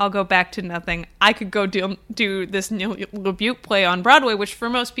nothing, I'll go back to nothing. I could go do this Neil LaBute play on Broadway, which for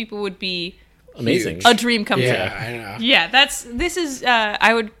most people would be amazing, a dream come true. Yeah, I know. Yeah,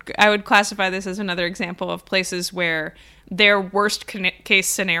 I would classify this as another example of places where their worst case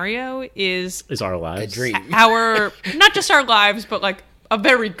scenario is our lives, a dream. Not just our lives, but like a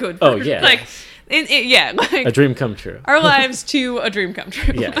very good version. Oh yeah, like like a dream come true. Our lives to a dream come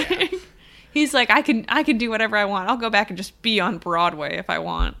true. Yeah. He's like, I can do whatever I want. I'll go back and just be on Broadway if I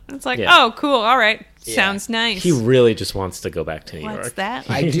want. It's like, oh, cool, all right, sounds nice. He really just wants to go back to New York. What's that?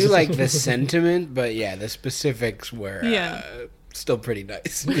 I do like the sentiment, but yeah, the specifics were still pretty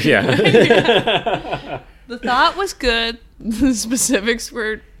nice. Yeah. The thought was good. The specifics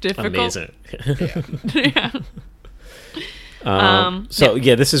were difficult. Amazing.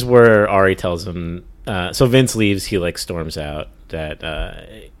 Yeah. This is where Ari tells him. So Vince leaves. He like storms out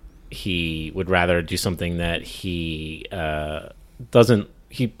that he would rather do something that he doesn't.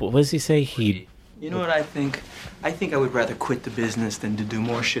 What does he say? You know what I think? I think I would rather quit the business than to do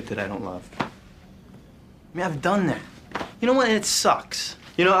more shit that I don't love. I mean, I've done that. You know what? It sucks.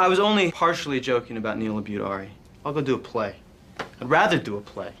 You know, I was only partially joking about Neil LaBute, Ari. I'll go do a play. I'd rather do a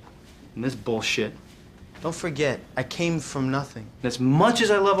play than this bullshit. Don't forget, I came from nothing. And as much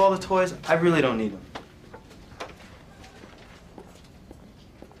as I love all the toys, I really don't need them.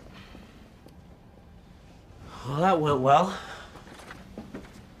 Well, that went well.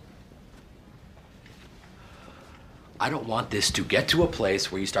 I don't want this to get to a place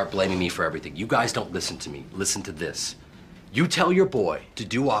where you start blaming me for everything. You guys don't listen to me. Listen to this. You tell your boy to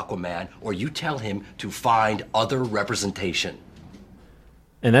do Aquaman, or you tell him to find other representation.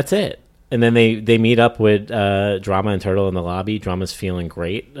 And that's it. And then they meet up with Drama and Turtle in the lobby. Drama's feeling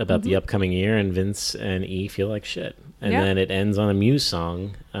great about the upcoming year, and Vince and E feel like shit. And then it ends on a Muse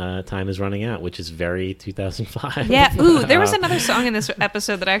song, Time Is Running Out, which is very 2005. Yeah, ooh, there was another song in this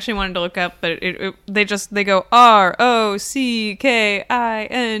episode that I actually wanted to look up, but they go ROCKING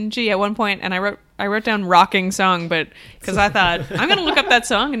at one point, and I wrote down rocking song, but because I thought I'm going to look up that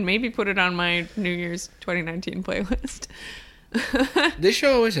song and maybe put it on my New Year's 2019 playlist. This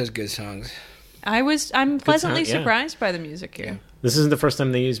show always has good songs. I'm pleasantly surprised by the music here. This isn't the first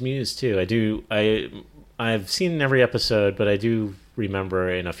time they use Muse too. I've seen every episode, but I do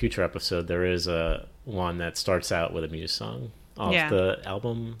remember in a future episode there is a one that starts out with a Muse song off the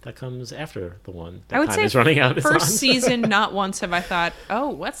album that comes after the one that I would Time say Is Running Out is on. First season, not once have I thought, oh,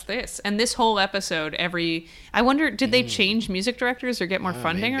 what's this? And this whole episode, I wonder, did they change music directors or get more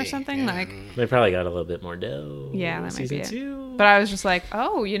funding or something? Yeah. Like, they probably got a little bit more dough. Yeah, that might be it. Two. But I was just like,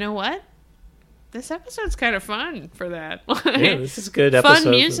 oh, you know what? This episode's kind of fun for that. Yeah, this is a good episode.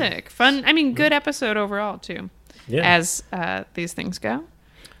 Fun music. Fun, I mean, good episode overall, too. Yeah. As these things go.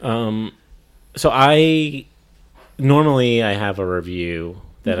 So I have a review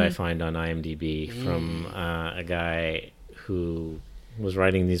that I find on IMDb from a guy who was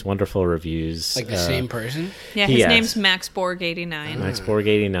writing these wonderful reviews. Like the same person? Yeah, his name's Max Borg89. Max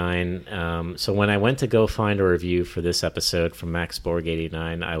Borg89. So when I went to go find a review for this episode from Max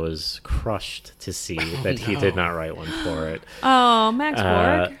Borg89, I was crushed to see that he did not write one for it. Oh, Max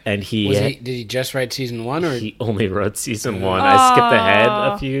Borg. And did he just write season 1? Or he only wrote season 1. I skipped ahead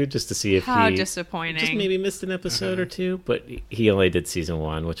a few just to see if How he disappointing. just maybe missed an episode or two, but he only did season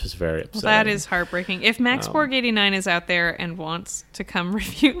 1, which was very upsetting. Well, that is heartbreaking. If Max Borg89 is out there and wants to come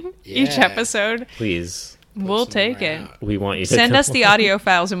review each episode, please, we'll take it. We want you to send us the audio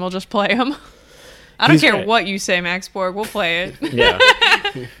files and we'll just play them. I don't He's care great. what you say, Max Borg. We'll play it. Yeah.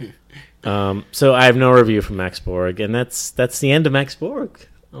 So I have no review from Max Borg, and that's the end of Max Borg,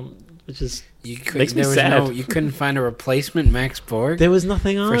 which is Makes me sad. You couldn't find a replacement Max Borg? There was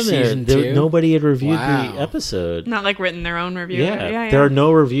nothing on there. Nobody had reviewed the episode. Not like written their own review. Yeah. There are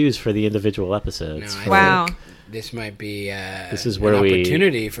no reviews for the individual episodes. No, wow. This might be this is where an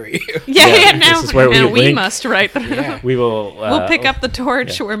opportunity for you. Now, this is where we must write them. We will. We'll pick up the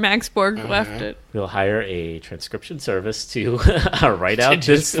torch where Max Borg left it. We'll hire a transcription service to write out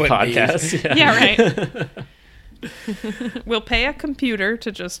this podcast. Yeah, right. We'll pay a computer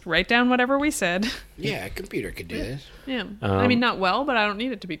to just write down whatever we said. Yeah, a computer could do this. Yeah. I mean, not well, but I don't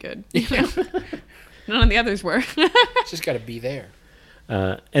need it to be good. None of the others were. It's just got to be there.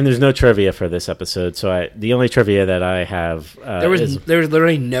 And there's no trivia for this episode, so the only trivia that I have there was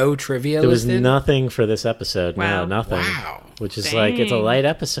literally no trivia. There was nothing for this episode. Wow. No, nothing. Wow, which is like it's a light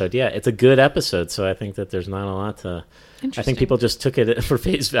episode. Yeah, it's a good episode. So I think that there's not a lot to. I think people just took it for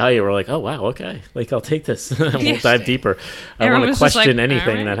face value. We're like, oh wow, okay, like I'll take this. We'll dive deeper. I don't want to question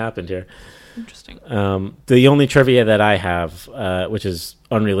anything that happened here. Interesting. The only trivia that I have, which is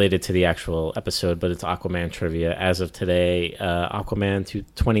unrelated to the actual episode, but it's Aquaman trivia. As of today, Aquaman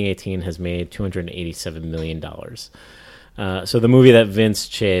 2018 has made $287 million. So the movie that Vince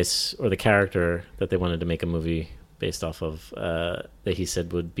Chase, or the character that they wanted to make a movie based off of, that he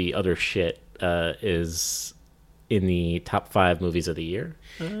said would be utter shit, is in the top 5 movies of the year.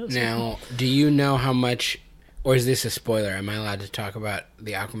 Now, do you know how much... Or is this a spoiler? Am I allowed to talk about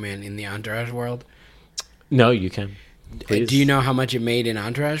the Aquaman in the Entourage world? No, you can. Please. Do you know how much it made in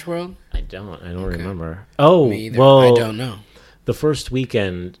Entourage world? I don't remember. Oh, Me either. Well, I don't know. The first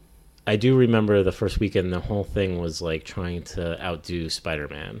weekend, I do remember the first weekend, the whole thing was like trying to outdo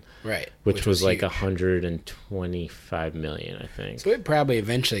Spider-Man. Right. Which was like huge. 125 million, I think. So it probably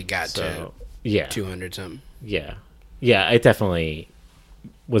eventually got to 200 something. Yeah. Yeah, it definitely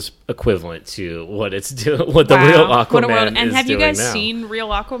was equivalent to what it's doing, what the real Aquaman is. And have you guys now. seen Real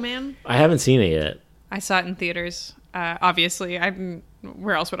Aquaman? I haven't seen it yet. I saw it in theaters. Obviously,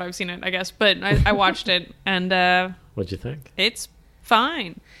 where else would I have seen it? I guess, but I watched it, and what'd you think? It's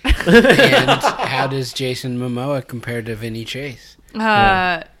fine. And how does Jason Momoa compare to Vinny Chase?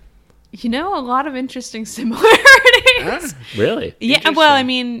 You know, a lot of interesting similarities. Really? Yeah. Well, I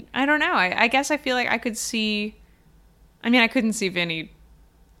mean, I don't know. I guess I feel like I could see. I mean, I couldn't see Vinny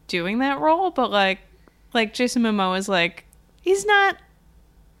doing that role, but like Jason Momoa is like he's not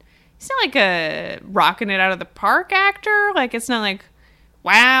like a rocking it out of the park actor. Like it's not like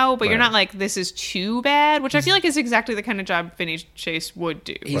wow, but you're not like this is too bad, which I feel like is exactly the kind of job Vinny Chase would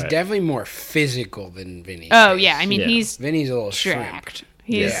do. He's definitely more physical than Vinny. Oh Chase. Yeah, I mean Vinny's a little jacked.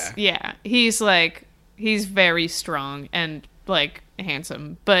 Shrimp. He's very strong and like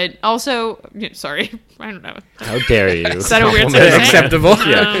handsome, but also sorry, I don't know. How dare you? Is that a weird thing to say? Acceptable?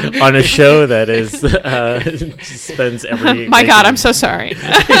 Yeah, on a show that is spends every. My God, I'm so sorry.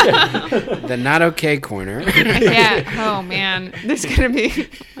 The not okay corner. Yeah. Oh man, there's gonna be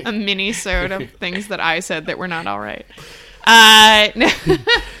a mini-sode of things that I said that were not all right.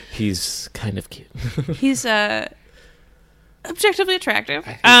 He's kind of cute. He's objectively attractive.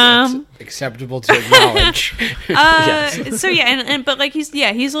 I think that's acceptable to acknowledge. So yeah, and but like he's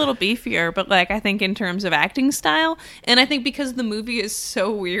a little beefier, but like I think in terms of acting style, and I think because the movie is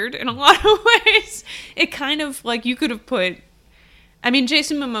so weird in a lot of ways, it kind of like you could have put. I mean,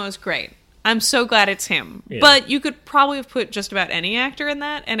 Jason Momoa is great. I'm so glad it's him. Yeah. But you could probably have put just about any actor in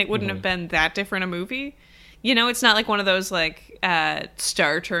that, and it wouldn't have been that different a movie. You know, it's not like one of those like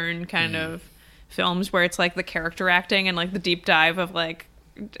Star Turn kind of films where it's like the character acting and like the deep dive of like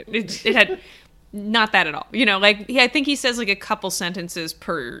it had not that at all. You know, like I think he says like a couple sentences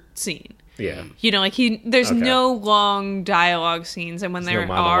per scene. Yeah. You know, like there's no long dialogue scenes, and when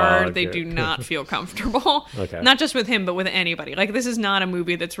there are, they do not feel comfortable. Okay. Not just with him, but with anybody. Like this is not a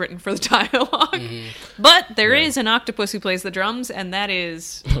movie that's written for the dialogue. Mm-hmm. But there is an octopus who plays the drums, and that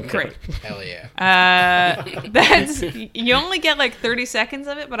is great. Hell yeah. That's you only get like 30 seconds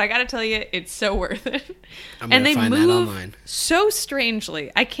of it, but I got to tell you, it's so worth it. And they find move that online. So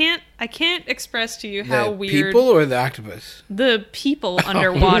strangely. I can't express to you how weird people or the octopus. The people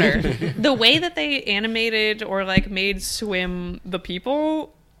underwater. The way that they animated or like made swim the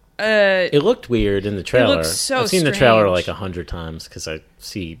people. It looked weird in the trailer. It looked so I've seen strange. the trailer like 100 times because I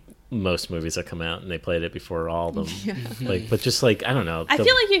see most movies that come out and they played it before all of them. Yeah. Like, but just like I don't know. I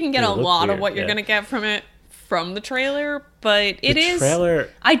feel like you can get a lot weird. of what you're gonna get from it from the trailer, but the trailer.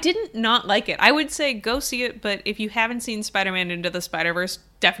 I didn't not like it. I would say go see it, but if you haven't seen Spider-Man Into the Spider-Verse,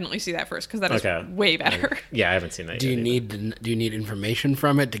 definitely see that first because that is way better. Yeah, I haven't seen that. Do you need information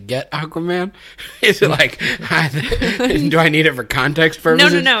from it to get Aquaman? Is it like do I need it for context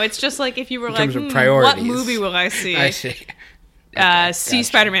purposes? No. It's just like if you were in like, terms of priorities. what movie will I see? I see. see gotcha.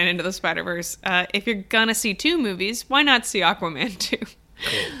 Spider-Man Into the Spider-Verse. If you're gonna see 2 movies, why not see Aquaman 2?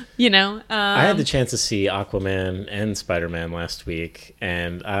 You know, I had the chance to see Aquaman and Spider-Man last week,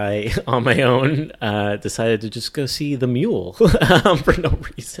 and I, on my own, decided to just go see The Mule for no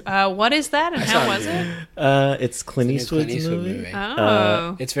reason. What is that, and how was it? It's Clint Eastwood's movie.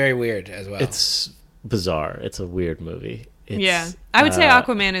 Oh, It's very weird as well. It's bizarre. It's a weird movie. yeah. I would say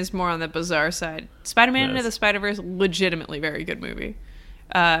Aquaman is more on the bizarre side. Spider-Man Into the Spider-Verse, legitimately very good movie.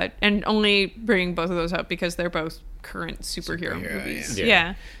 And only bringing both of those up because they're both current superhero movies.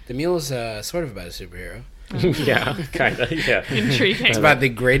 Yeah. The Mule's sort of about a superhero. Yeah, kind of. Yeah, Intriguing. It's about the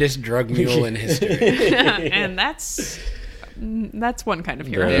greatest drug mule in history. And that's one kind of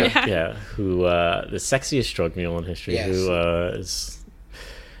hero. Who the sexiest drug mule in history? Yes. Who is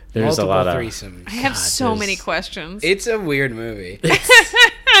there's Multiple a lot of threesomes. I have so many questions. It's a weird movie.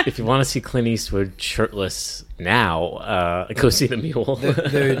 If you want to see Clint Eastwood shirtless now, go see The Mule.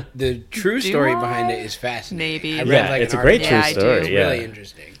 The true story behind it is fascinating. Maybe. I read it's a great true story. It's Yeah, really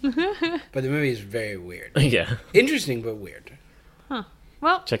interesting. But the movie is very weird. Yeah, Interesting but weird. Huh.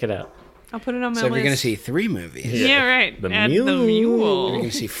 Well, check it out. I'll put it on my So if list. you're going to see 3 movies, Yeah, right. The At Mule. The if you're Mule. going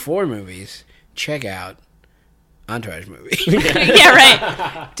to see 4 movies, check out Entourage movie. Yeah,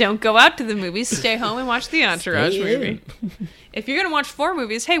 right. Don't go out to the movies. Stay home and watch the Entourage Stay movie. If you're going to watch 4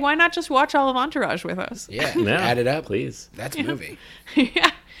 movies, hey, why not just watch all of Entourage with us? Yeah, Yeah, add it up. please. That's a movie.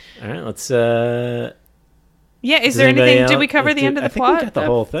 Yeah. All right, let's. Yeah, is Does there anybody anything? Did else- we cover the end of the I think plot? we got the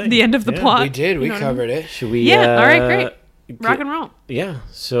whole thing. The end of the Yeah. plot? We did. We You know what I mean? covered it. Should we? Yeah, all right, great. Rock and roll. Yeah.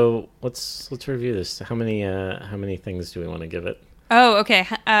 So let's review this. How many things do we want to give it? Oh, okay.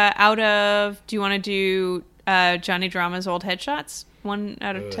 Out of, do you want to do Johnny Drama's old headshots? 1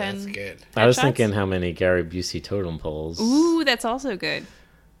 out of 10. That's good. I was Headshots? thinking how many Gary Busey totem poles. Ooh, that's also good.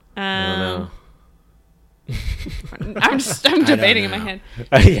 I don't know. I'm debating in my know.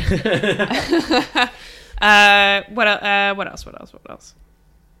 head. What else?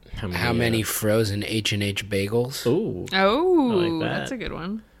 How many frozen H&H bagels? Ooh. Oh, I like that. that's a good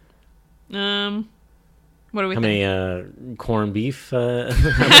one. What do we How think? many corned beef? Oh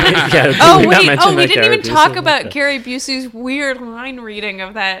wait! We didn't even talk about Gary Busey's weird line reading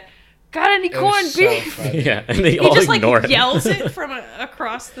of that. Got any It was corned so beef? funny. Yeah, and they He all just ignore like it. yells it from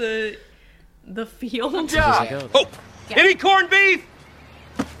across the field. Yeah. Oh, any corned beef?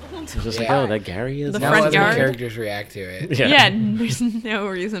 It's just like, Yeah. oh, that Gary is. The Now front other yard. characters react to it. Yeah, there's no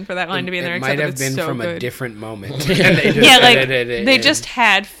reason for that line to be in there It except might that have it's been so from good. a different moment. And they just Yeah, like edited it they in. just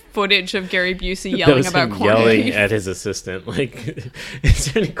had footage of Gary Busey That yelling was about him corned yelling beef. at his assistant, like,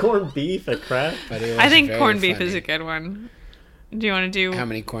 "Is there any corned beef at Kraft?" But it I was think very corned beef funny. is a good one. Do you want to do How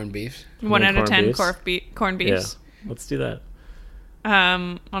many corned beefs? 1 out of corned 10 beefs? corned Yeah, beefs? let's do that.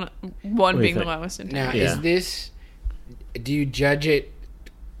 On one What do you being the think? lowest. And Now, 10. Yeah. is this... Do you judge it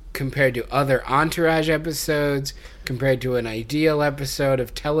compared to other Entourage episodes, compared to an ideal episode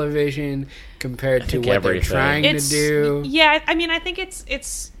of television, compared to think what everything. they're trying to do? Yeah, I mean, I think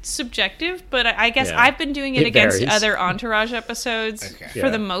it's subjective, but I guess Yeah. I've been doing it It against varies. other Entourage episodes Okay. for Yeah.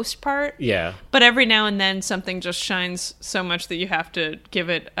 the most part. Yeah, But every now and then something just shines so much that you have to give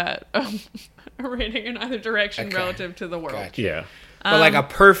it a rating in either direction Okay. relative to the world. Gotcha. yeah. But like a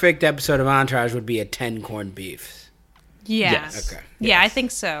perfect episode of Entourage would be a 10 corned beefs. Yeah. Yes. Okay. Yeah, I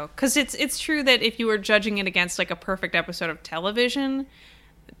think so. Because it's true that if you were judging it against like a perfect episode of television,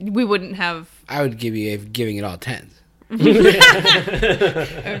 we wouldn't have. I would giving it all 10s. Okay.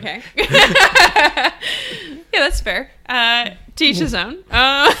 Yeah, that's fair. To each his own.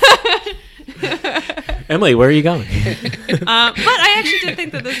 Emily, where are you going? But I actually did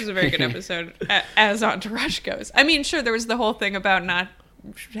think that this was a very good episode as Entourage goes. I mean, sure, there was the whole thing about not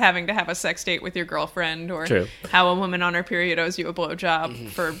having to have a sex date with your girlfriend, or True. how a woman on her period owes you a blowjob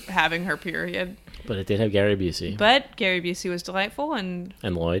for having her period. But it did have Gary Busey But Gary Busey was delightful, and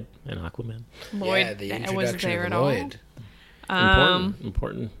and Lloyd and Aquaman. Lloyd yeah, the was introduction there of at Lloyd. all.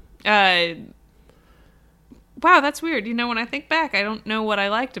 Important. Wow, that's weird. You know, when I think back, I don't know what I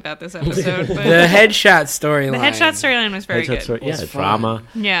liked about this episode. But The headshot storyline. the headshot storyline was very Headshot good. story- yeah, was drama.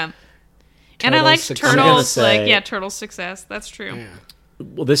 Yeah. And I Turtles' liked success. I'm gonna Turtles, say- Turtles' success. That's true. Yeah.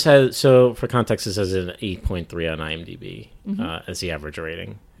 Well, this has, so for context, this has an 8.3 on IMDb Mm-hmm. as the average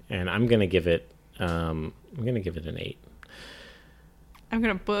rating, and I'm gonna give it an 8. I'm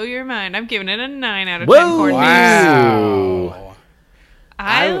gonna blow your mind. I'm giving it a 9 out of Whoa! 10 corned beefs. Wow.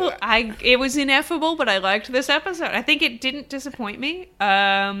 It was ineffable, but I liked this episode. I think it didn't disappoint me.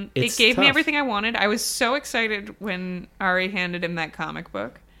 It It's gave me tough. everything I wanted. I was so excited when Ari handed him that comic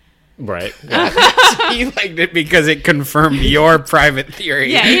book. Right. You liked it because it confirmed your private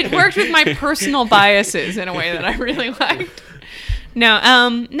theory. Yeah, it worked with my personal biases in a way that I really liked. No,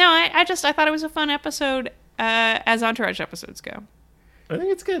 I thought it was a fun episode, as Entourage episodes go. I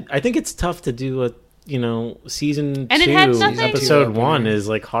think it's good. I think it's tough to do a season and 2, it had nothing, episode 1 is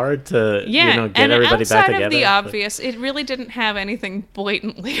like hard to get and everybody back together. Outside of the obvious, it really didn't have anything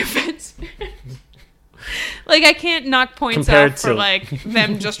blatantly offensive. Like, I can't knock points out for like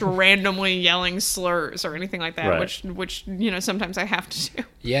them just randomly yelling slurs or anything like that, right. which sometimes I have to do.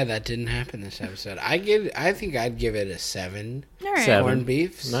 Yeah, that didn't happen this episode. I think I'd give it a 7. All right. 7. Corned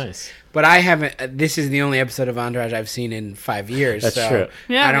beefs. Nice. But I haven't. This is the only episode of Entourage I've seen in 5 years. That's so true.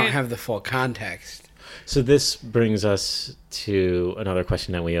 Yeah, I don't have the full context. So this brings us to another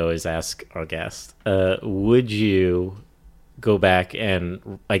question that we always ask our guests. Would you go back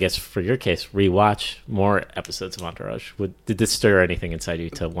and, I guess for your case, rewatch more episodes of Entourage? Did this stir anything inside you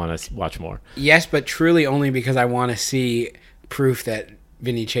to want to watch more? Yes, but truly only because I want to see proof that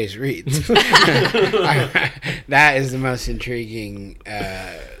Vinny Chase reads. That is the most intriguing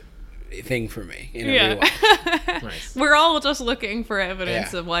thing for me in a rewatch. Nice. We're all just looking for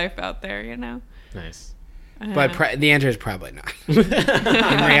evidence of life out there, Nice. But the answer is probably not. In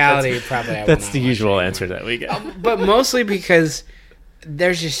reality, probably I will That's not the watch usual anymore. answer that we get. But mostly because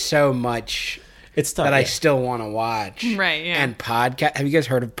there's just so much It's tough, that I yeah. still want to watch. Right, yeah. And podcast. Have you guys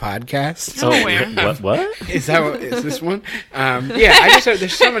heard of podcasts? Oh, where? What? Is this one? Yeah, I just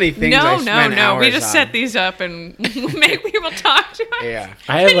there's so many things. I spend No. We hours just on. set these up and make people talk to us. Yeah,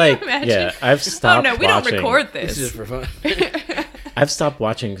 I have Can you imagine? I've stopped. Oh no, we don't watching. record this. this is for fun. I've stopped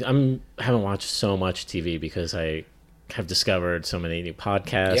watching. Haven't watched so much TV because I have discovered so many new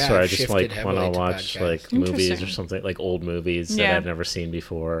podcasts, Yeah, or I I've just shifted want heavily to to watch podcasts. like movies or Interesting. something, like old movies that Yeah. I've never seen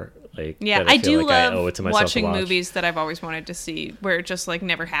before. Like Yeah, that I feel do like I owe it to love myself watching to watch. movies that I've always wanted to see, where it just like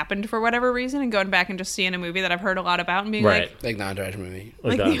never happened for whatever reason, and going back and just seeing a movie that I've heard a lot about and being Right. Like the Entourage movie.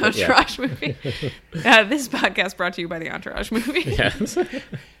 like the Entourage movie. This podcast brought to you by the Entourage movie. Yes.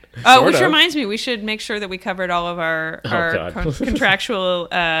 Which of. reminds me, we should make sure that we covered all of our God. contractual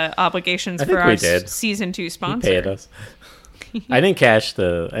obligations I for think our we did. season 2 sponsor. Paid us. I didn't cash in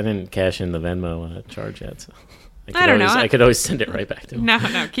the Venmo charge yet. So I don't know. I could always send it right back to him. No,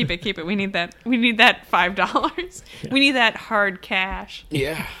 keep it. We need that. We need that $5. We need that hard cash.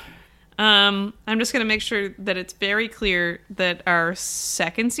 Yeah. I'm just going to make sure that it's very clear that our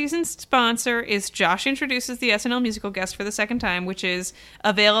second season sponsor is Josh Introduces the SNL Musical Guest for the second time, which is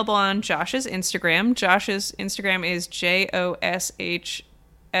available on Josh's Instagram. Josh's Instagram is JOSHSOROKACH.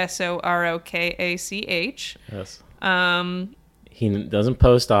 Yes. He doesn't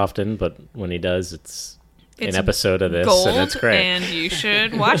post often, but when he does, it's an episode of this, gold, and it's great. And you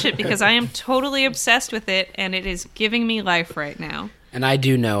should watch it because I am totally obsessed with it, and it is giving me life right now. And I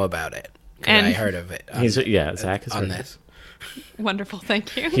do know about it. And I heard of it. Zach has on heard this. Wonderful,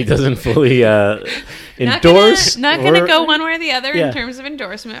 thank you. He doesn't fully endorse. Not gonna go one way or the other Yeah. in terms of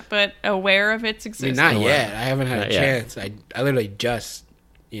endorsement, but aware of its I mean, existence. not yet. I haven't had Not a yet. chance. I literally just,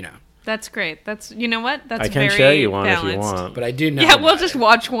 That's great. That's you know what? That's I can very show you one balanced. if you want. But I do know. Yeah, we'll about just it.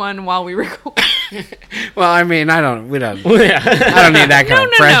 watch one while we record. Well, I mean, we don't. I don't need that kind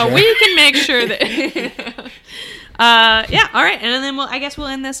of pressure. No. We can make sure that. Yeah. All right, and then I guess we'll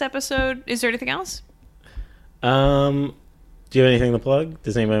end this episode. Is there anything else? Do you have anything to plug?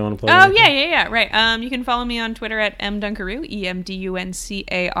 Does anybody want to plug? Oh anything? yeah. Right. You can follow me on Twitter at mdunkaroo,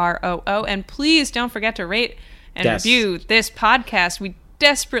 EMDUNCAROO, and please don't forget to rate and Yes. review this podcast. We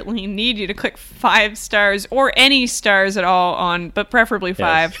desperately need you to click 5 stars or any stars at all but preferably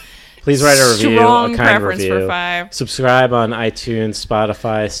 5. Yes. Please write a review, Strong a kind preference review. for 5. Subscribe on iTunes,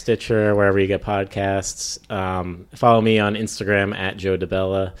 Spotify, Stitcher, wherever you get podcasts. Follow me on Instagram at Joe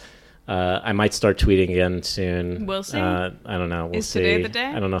DeBella. I might start tweeting again soon. We'll see. I don't know. We'll Is see. today the day?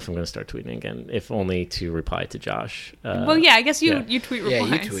 I don't know if I'm going to start tweeting again, if only to reply to Josh. Well, yeah, I guess you tweet Yeah,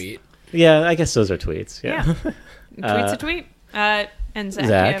 replies. you tweet. Yeah, I guess those are tweets. Yeah. Tweet's a tweet. And Zach, do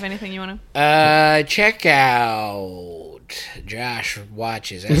Zach? you have anything you want to? Check out Josh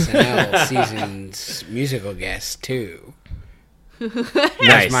Watches SNL Season's Musical Guest 2. Nice.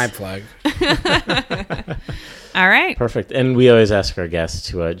 That's my plug. All right. Perfect. And we always ask our guests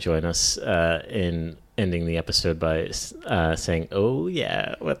to join us in ending the episode by saying, "Oh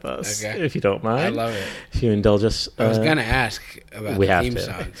yeah," with us, Okay. if you don't mind. I love it. If you indulge us. I was going to ask about we the have theme to.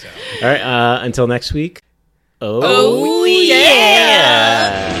 song. So. All right. Until next week. Oh,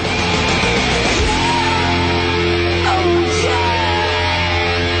 yeah!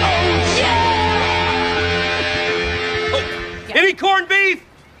 Any corned beef?